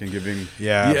fantastic and giving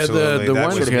absolutely. the That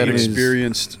wine would be academy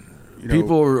experienced.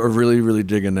 People are really, really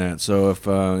digging that. So if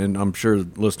and I'm sure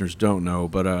listeners don't know,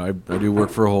 but I do work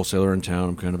for a wholesaler in town.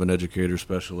 I'm kind of an educator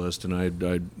specialist, and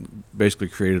I basically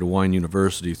created a wine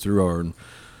university through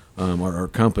our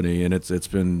company, and it's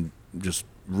been just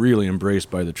really embraced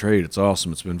by the trade. It's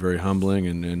awesome. It's been very humbling,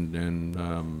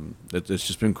 and it's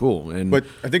just been cool. But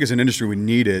I think as an industry, we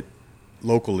need it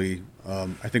locally.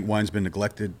 I think wine's been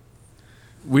neglected.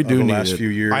 We do the need last it. few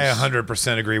years. I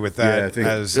 100% agree with that. Yeah, I think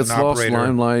as It's an lost operator.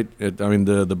 limelight.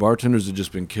 The bartenders have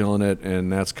just been killing it,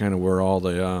 and that's kind of where all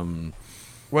the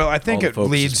Well, I think all the it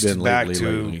focus leads has been back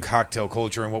to lately. cocktail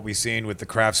culture and what we've seen with the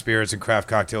craft spirits and craft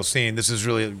cocktail scene. This is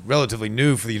really relatively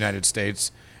new for the United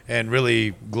States and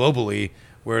really globally,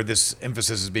 where this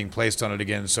emphasis is being placed on it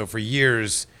again. So for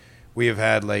years, we have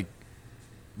had like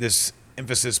this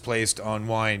emphasis placed on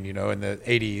wine, in the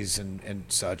 80s and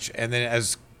such. And then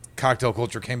as cocktail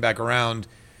culture came back around,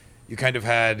 you kind of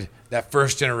had that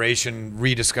first generation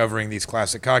rediscovering these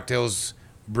classic cocktails,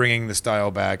 bringing the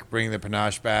style back, bringing the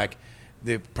panache back,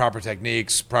 the proper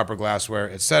techniques, proper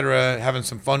glassware, etc., having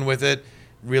some fun with it,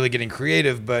 really getting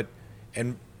creative.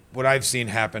 And what I've seen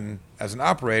happen as an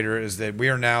operator is that we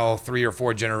are now 3 or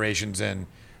 4 generations in,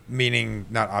 meaning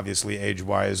not obviously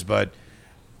age-wise, but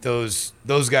those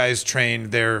guys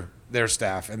trained their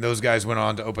staff, and those guys went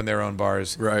on to open their own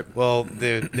bars. Right. Well,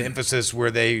 the emphasis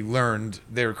where they learned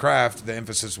their craft, the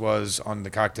emphasis was on the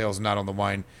cocktails, not on the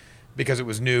wine, because it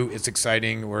was new, it's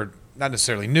exciting, or not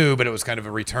necessarily new, but it was kind of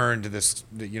a return to this,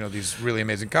 these really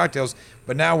amazing cocktails.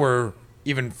 But now we're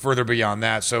even further beyond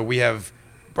that. So we have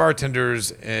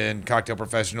bartenders and cocktail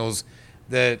professionals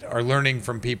that are learning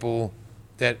from people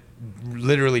that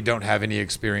literally don't have any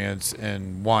experience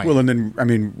in wine. Well, and then, I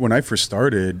mean, when I first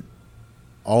started,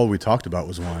 all we talked about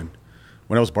was wine.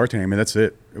 When I was bartending, I mean, that's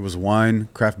it. It was wine.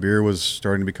 Craft beer was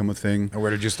starting to become a thing. And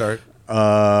where did you start?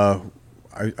 Olive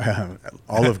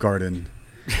Garden.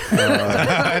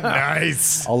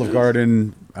 Nice. Olive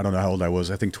Garden, I don't know how old I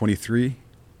was. I think 23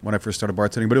 when I first started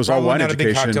bartending, but it was all Probably wine not a big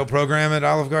education. cocktail program at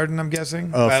Olive Garden, I'm guessing.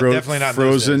 Definitely not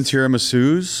frozen in those days.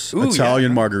 tiramisus, Ooh,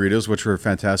 Italian yeah. margaritas, which were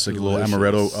fantastic. A little Delicious.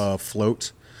 amaretto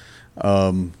float.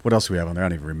 What else do we have on there? I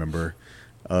don't even remember.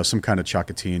 Some kind of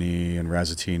chocolatini and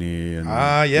razzatini. And,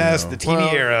 Yes, you know, the teeny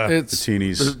era. The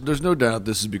teenies. There's no doubt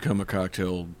this has become a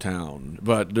cocktail town,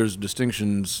 but there's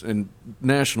distinctions, and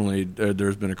nationally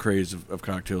there's been a craze of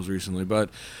cocktails recently, but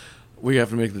we have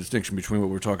to make the distinction between what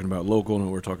we're talking about local and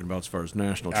what we're talking about as far as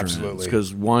national trends. Absolutely.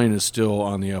 Because wine is still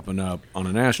on the up and up on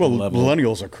a national Well, level.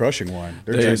 millennials are crushing wine.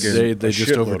 They're They drinking a just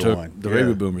shitload of overtook wine. the Yeah.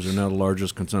 baby boomers. Are now the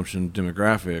largest consumption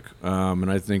demographic,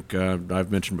 and I think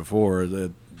I've mentioned before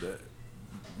that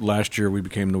last year we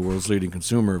became the world's leading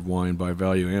consumer of wine by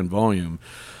value and volume.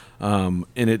 And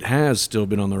it has still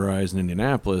been on the rise in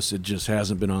Indianapolis. It just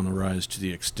hasn't been on the rise to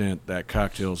the extent that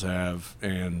cocktails have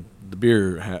and the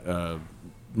beer,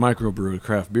 microbrewed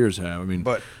craft beers have. I mean,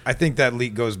 But I think that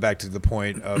goes back to the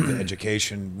point of the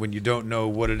education. When you don't know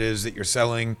what it is that you're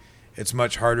selling It's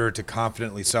much harder to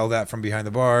confidently sell that from behind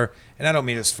the bar. And I don't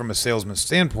mean it's from a salesman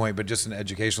standpoint, but just an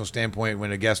educational standpoint.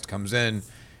 When a guest comes in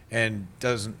and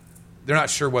they're not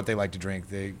sure what they like to drink.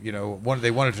 They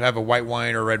wanted to have a white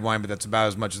wine or red wine, but that's about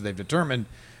as much as they've determined.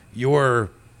 Your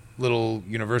little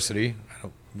university,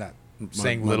 not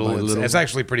saying little, it's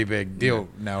actually a pretty big deal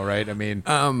now, right? I mean,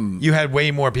 you had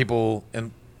way more people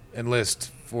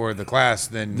enlist for the class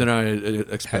than I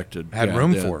expected. Had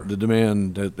room for. The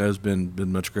demand has been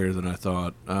much greater than I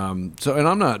thought. And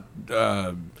I'm not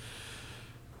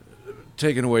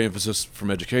taking away emphasis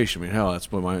from education. I mean, hell,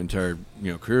 that's what my entire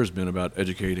career has been about,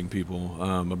 educating people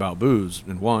about booze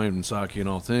and wine and sake and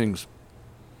all things.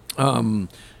 And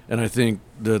I think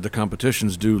the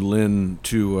competitions do lend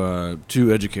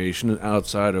to education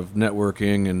outside of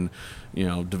networking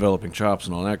and developing chops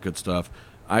and all that good stuff.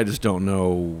 I just don't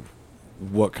know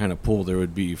what kind of pull there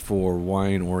would be for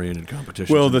wine-oriented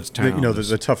competitions. Well,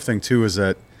 the tough thing too is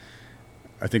that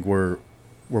I think where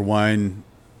wine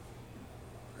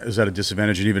is at a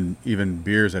disadvantage, and even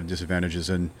beer is at a disadvantage, is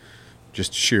in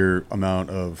just sheer amount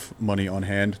of money on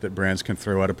hand that brands can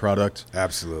throw at a product.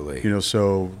 Absolutely.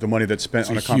 So the money that's spent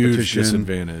on a huge competition,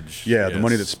 disadvantage. Yeah, Yes. the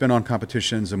money that's spent on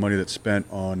competitions, the money that's spent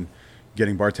on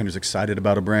getting bartenders excited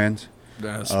about a brand.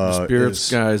 The spirits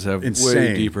is guys have insane.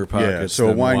 way deeper pockets. Yeah, so a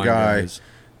than wine guy guys.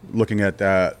 looking at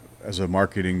that as a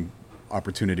marketing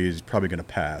opportunity is probably going to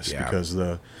pass because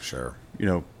Sure.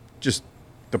 just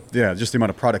the amount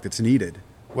of product that's needed.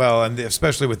 Well, and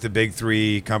especially with the big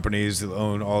three companies that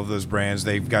own all of those brands,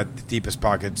 they've got the deepest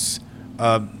pockets.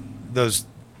 Those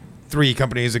three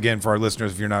companies, again, for our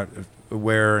listeners, if you're not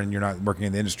aware and you're not working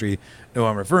in the industry, know what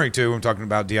I'm referring to. I'm talking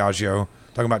about Diageo,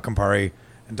 talking about Campari,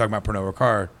 and talking about Pernod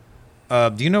Ricard.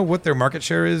 Do you know what their market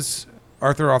share is,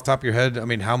 Arthur, off the top of your head? I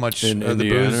mean, how much In of the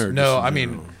Indiana, booze? or No, just I in mean,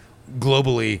 general?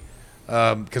 globally,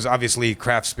 because obviously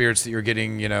craft spirits that you're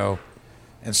getting,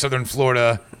 in Southern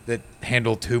Florida that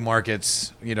handle two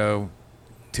markets,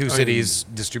 two cities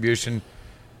distribution.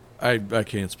 I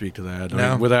can't speak to that.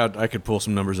 No? I could pull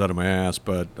some numbers out of my ass,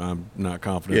 but I'm not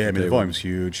confident. Yeah, I that mean, they the volume's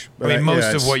huge. I mean, most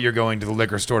of it's- what you're going to the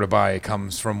liquor store to buy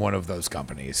comes from one of those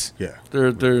companies. Yeah.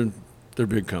 They're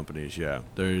big companies. Yeah,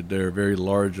 they're a very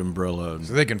large umbrella.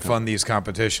 So they can fund these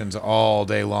competitions all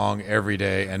day long, every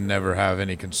day, and never have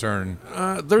any concern.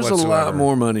 There's a whatsoever. lot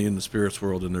more money in the spirits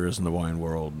world than there is in the wine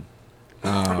world.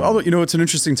 Although, it's an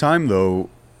interesting time, though,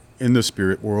 in the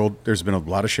spirit world. There's been a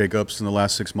lot of shakeups in the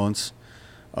last 6 months.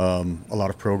 A lot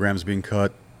of programs being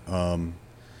cut.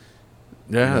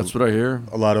 Yeah, that's what I hear.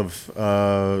 A lot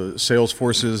of sales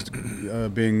forces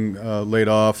being laid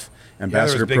off.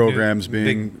 Ambassador programs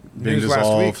being news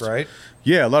dissolved. last week, right?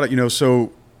 Yeah, a lot of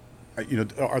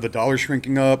are the dollars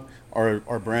shrinking up?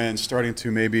 Are brands starting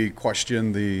to maybe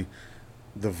question the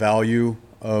value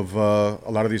of a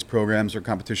lot of these programs or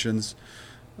competitions?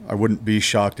 I wouldn't be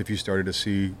shocked if you started to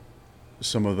see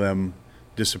some of them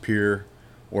disappear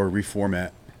or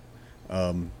reformat,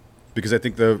 because I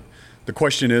think the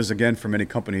question is, again, for any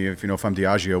company, if I'm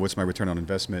Diageo, what's my return on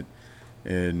investment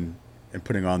in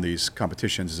putting on these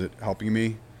competitions? Is it helping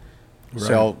me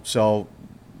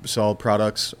sell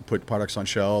products, put products on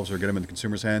shelves, or get them in the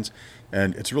consumer's hands?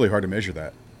 And it's really hard to measure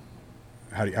that.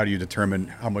 How do you determine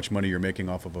how much money you're making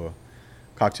off of a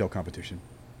cocktail competition?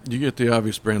 You get the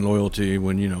obvious brand loyalty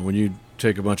when you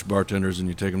take a bunch of bartenders and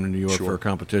you take them to New York Sure. for a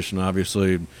competition.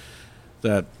 Obviously,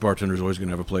 that bartender's always going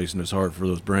to have a place in his heart for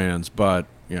those brands. But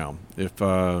if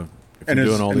you're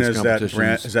doing all these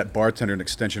competitions, is that bartender an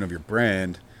extension of your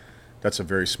brand? That's a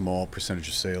very small percentage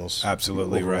of sales.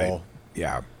 Absolutely overall. right.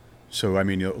 Yeah. So I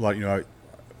mean, a lot.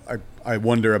 I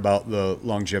wonder about the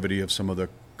longevity of some of the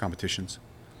competitions.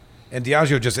 And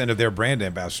Diageo just ended their brand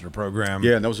ambassador program.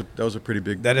 Yeah, and that was a pretty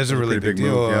big. That is a really big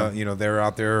deal. move, yeah. They're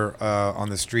out there on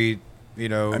the street.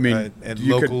 I mean, at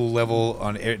you local level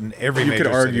in every. You major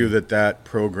could argue city. that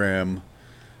program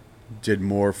did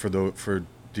more for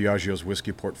Diageo's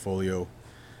whiskey portfolio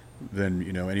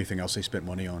than anything else they spent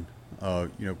money on.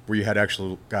 Where you had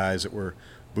actual guys that were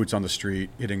boots on the street,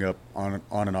 hitting up on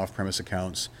and off premise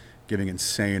accounts, giving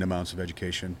insane amounts of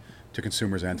education to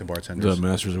consumers and to bartenders. the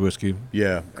Masters of Whiskey.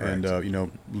 Yeah, Correct.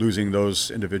 and losing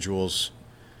those individuals,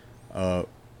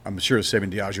 I'm sure is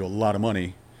saving Diageo a lot of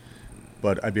money.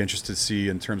 But I'd be interested to see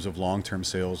in terms of long-term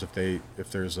sales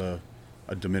if there's a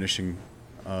diminishing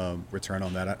return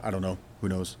on that. I don't know. Who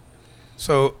knows?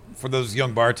 So for those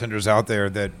young bartenders out there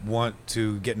that want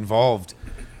to get involved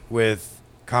with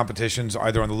competitions,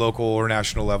 either on the local or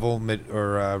national level, mid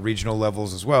or regional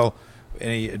levels as well,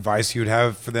 any advice you'd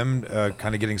have for them,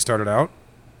 kind of getting started out?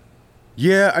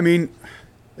 Yeah, I mean,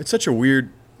 it's such a weird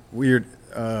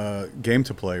game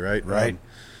to play, right? Right.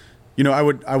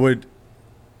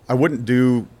 I I wouldn't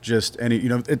do just any.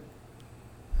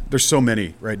 There's so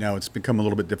many right now. It's become a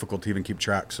little bit difficult to even keep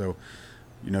track. So,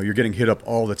 you're getting hit up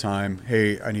all the time.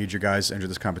 Hey, I need you guys to enter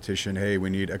this competition. Hey, we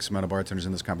need X amount of bartenders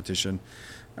in this competition.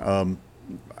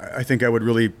 I think I would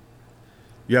really.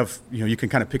 You can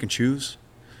kind of pick and choose.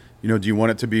 Do you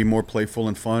want it to be more playful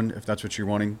and fun? If that's what you're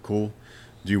wanting, cool.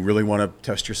 Do you really want to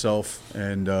test yourself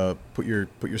and put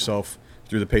yourself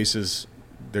through the paces?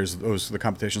 There's the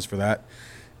competitions for that.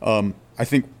 I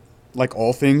think, like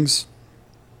all things,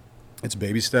 it's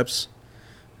baby steps.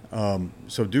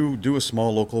 So do a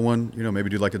small local one. Maybe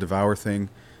do like a Devour thing,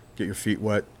 get your feet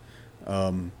wet.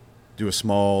 Do a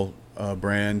small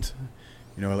brand.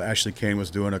 Ashley Kane was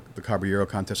doing the Caballero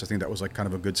contest. I think that was like kind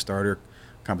of a good starter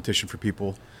competition for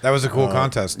people. That was a cool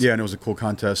contest. Yeah, and it was a cool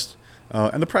contest.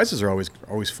 And the prizes are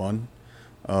always fun.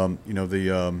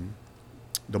 The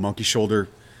monkey shoulder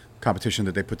competition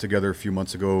that they put together a few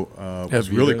months ago was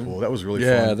really cool. That was really fun.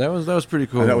 Yeah, that was pretty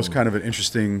cool. And that was kind of an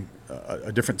interesting,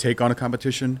 a different take on a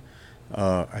competition.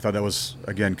 I thought that was,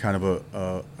 again, kind of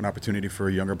an opportunity for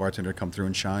a younger bartender to come through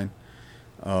and shine.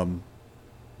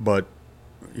 But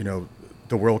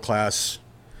the world class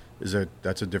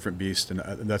that's a different beast, and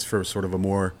that's for sort of a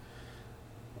more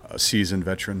seasoned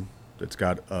veteran that's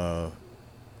got the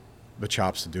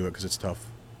chops to do it, because it's tough.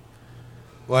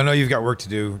 Well, I know you've got work to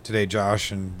do today,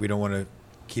 Josh, and we don't want to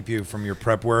keep you from your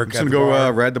prep work. I'm just going to go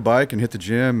ride the bike and hit the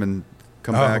gym and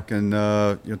come back and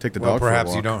take the dog for a walk.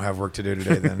 Perhaps you don't have work to do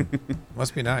today then.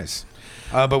 Must be nice.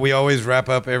 But we always wrap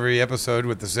up every episode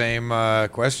with the same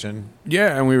question.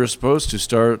 Yeah, and we were supposed to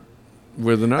start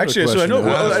with another question. So I know.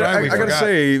 I got to forgot.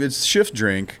 say, it's shift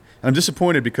drink. I'm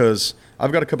disappointed because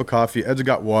I've got a cup of coffee, Ed's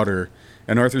got water,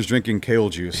 and Arthur's drinking kale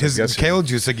juice. His kale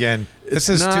juice again. This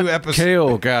is not 2 episodes.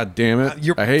 kale, God damn it!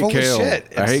 You're I hate full of kale.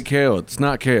 shit. I hate kale. It's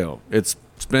not kale. It's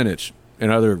spinach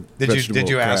and other vegetable Did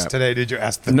you ask crap. today? Did you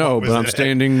ask? No, but I'm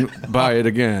standing by it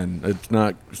again. It's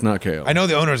not kale. I know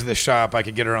the owners of the shop. I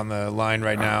could get her on the line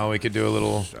right now. We could do a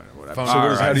little phone. So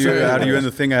how do you Alright. end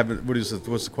the thing? What's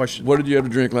the question? What did you have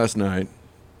to drink last night?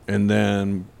 And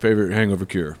then favorite hangover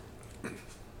cure.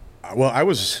 Well,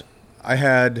 I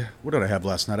had, what did I have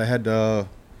last night? I had, I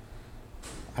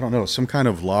don't know, some kind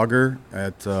of lager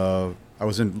at, I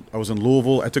was in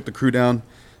Louisville. I took the crew down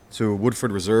to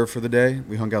Woodford Reserve for the day.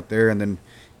 We hung out there and then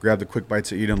grabbed a quick bite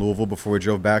to eat in Louisville before we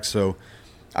drove back. So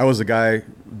I was the guy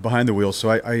behind the wheel.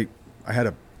 So I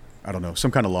had I don't know,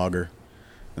 some kind of lager,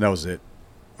 and that was it.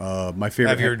 My favorite.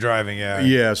 Have your driving, yeah.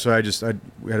 Yeah. So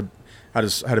we had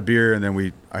a beer, and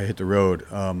then I hit the road.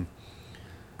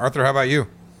 Arthur, how about you?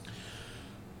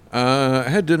 I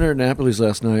had dinner at Napoli's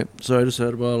last night, so I just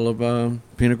had a bottle of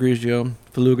Pinot Grigio,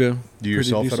 Faluga. Do you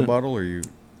yourself had a bottle, or you?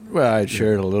 Well, I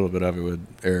shared a little bit of it with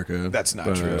Erica. That's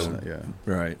not true. Yeah.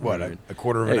 Right. What, right. a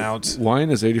quarter of an ounce? Wine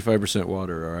is 85%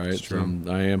 water, all right? That's true.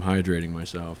 I am hydrating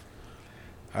myself.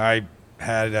 I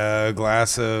had a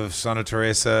glass of Santa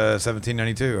Teresa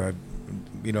 1792.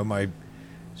 My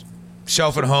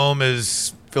shelf at home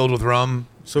is filled with rum.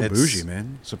 So bougie,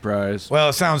 man. Surprise. Well,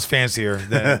 it sounds fancier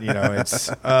than it's.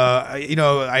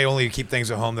 I only keep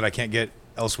things at home that I can't get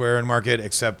elsewhere in market,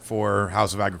 except for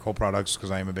House of Agricole products,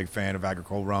 because I am a big fan of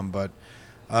Agricole rum. But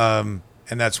and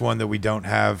that's one that we don't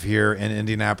have here in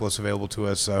Indianapolis available to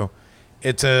us. So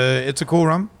it's a cool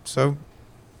rum. So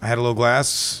I had a little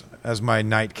glass as my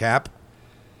nightcap.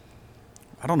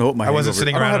 I don't know what my. I wasn't hangover-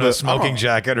 sitting I don't around in have a smoking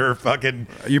jacket or fucking.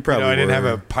 You probably I didn't have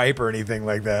were. a pipe or anything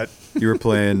like that. You were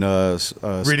playing Reading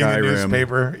Skyrim. the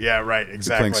newspaper. Yeah, right.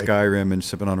 Exactly. Playing Skyrim and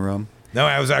sipping on rum. No,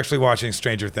 I was actually watching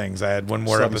Stranger Things. I had one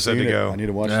more Still haven't episode seen to it. go. I need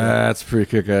to watch that. That's a pretty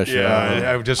kick-ass show.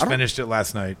 Yeah, I just finished it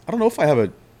last night. I don't know if I have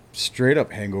a straight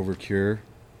up hangover cure.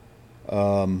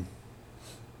 I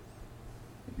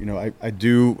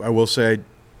do. I will say,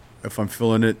 if I'm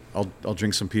feeling it, I'll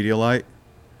drink some Pedialyte,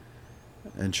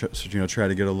 and try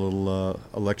to get a little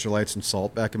electrolytes and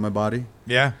salt back in my body.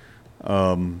 Yeah.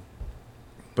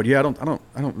 But yeah, I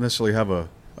don't necessarily have a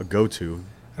go-to.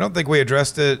 I don't think we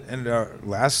addressed it in our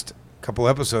last couple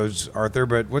episodes, Arthur,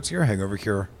 but what's your hangover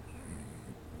cure?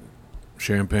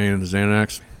 Champagne and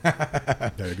Xanax.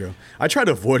 There you go. I try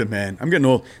to avoid it, man. I'm getting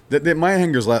old. My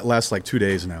hangers last like 2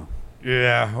 days now.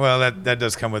 Yeah, well, that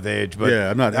does come with age, but Yeah,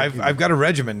 I'm not- I've got a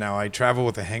regimen now. I travel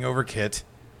with a hangover kit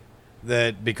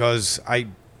that because I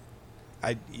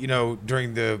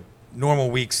during the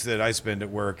normal weeks that I spend at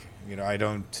work, I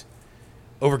don't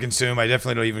overconsume. I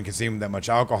definitely don't even consume that much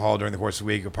alcohol during the course of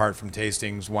the week, apart from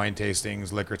tastings, wine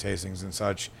tastings, liquor tastings, and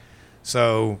such.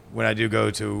 So when I do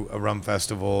go to a rum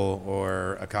festival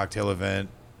or a cocktail event,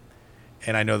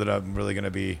 and I know that I'm really going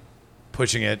to be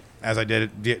pushing it, as I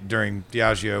did during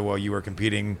Diageo while you were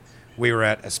competing We were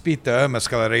at Espita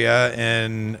Mescaleria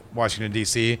in Washington,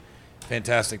 D.C.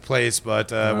 Fantastic place,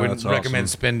 but wouldn't that's recommend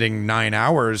awesome. spending 9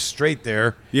 hours straight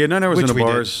there. Yeah, 9 hours in which a we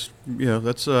bar did. is,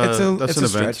 that's It's an a event.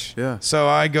 stretch. Yeah. So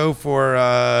I go for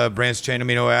branched chain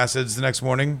amino acids the next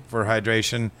morning for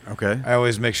hydration. Okay. I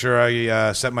always make sure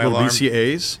I set my Little alarm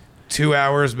BCAs. 2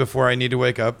 hours before I need to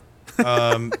wake up.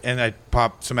 And I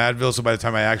pop some Advil, so by the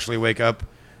time I actually wake up,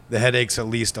 the headache's at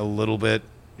least a little bit,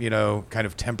 kind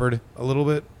of tempered a little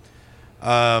bit.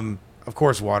 Of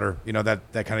course, water. That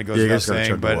kind of goes Yeah, you without guys gotta saying.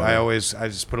 chug the But water. I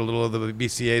just put a little of the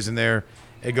BCAs in there.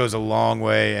 It goes a long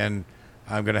way, and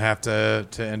I'm gonna have to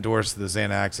endorse the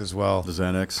Xanax as well. The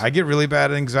Xanax. I get really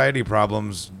bad anxiety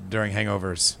problems during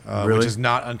hangovers, which Really? is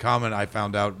not uncommon. I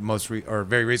found out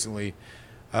very recently.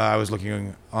 I was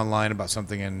looking online about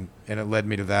something, and it led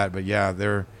me to that. But yeah,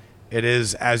 it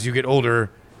is. As you get older,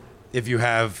 if you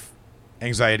have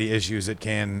anxiety issues, it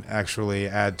can actually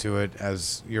add to it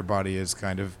as your body is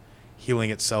kind of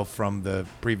healing itself from the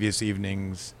previous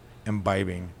evening's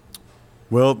imbibing.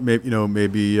 Well,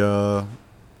 maybe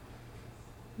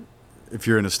if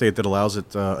you're in a state that allows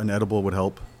it, an edible would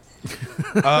help.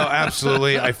 Oh,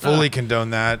 absolutely. I fully condone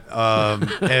that.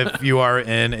 If you are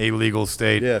in a legal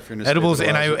state, Yeah, if you're in a state edibles, that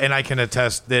and allows it. I can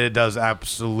attest that it does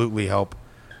absolutely help.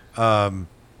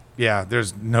 Yeah,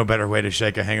 there's no better way to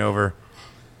shake a hangover.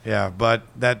 Yeah, but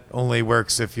that only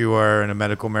works if you are in a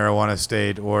medical marijuana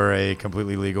state or a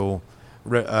completely legal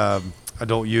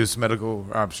adult use medical.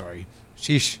 I'm sorry,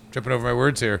 sheesh, tripping over my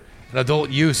words here. An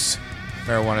adult use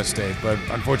marijuana state, but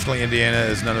unfortunately, Indiana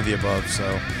is none of the above.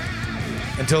 So.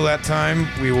 Until that time,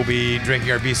 we will be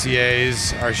drinking our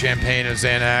BCAs, our champagne and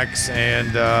Xanax,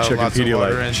 and Chugging lots of Pedialyte.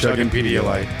 water and chugging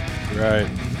Pedialyte. Right.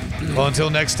 Well, until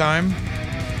next time,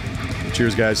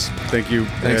 Cheers, guys. Thank you.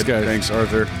 Thanks, Ed. guys. Thanks,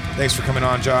 Arthur. thanks for coming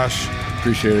on, Josh.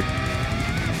 Appreciate it.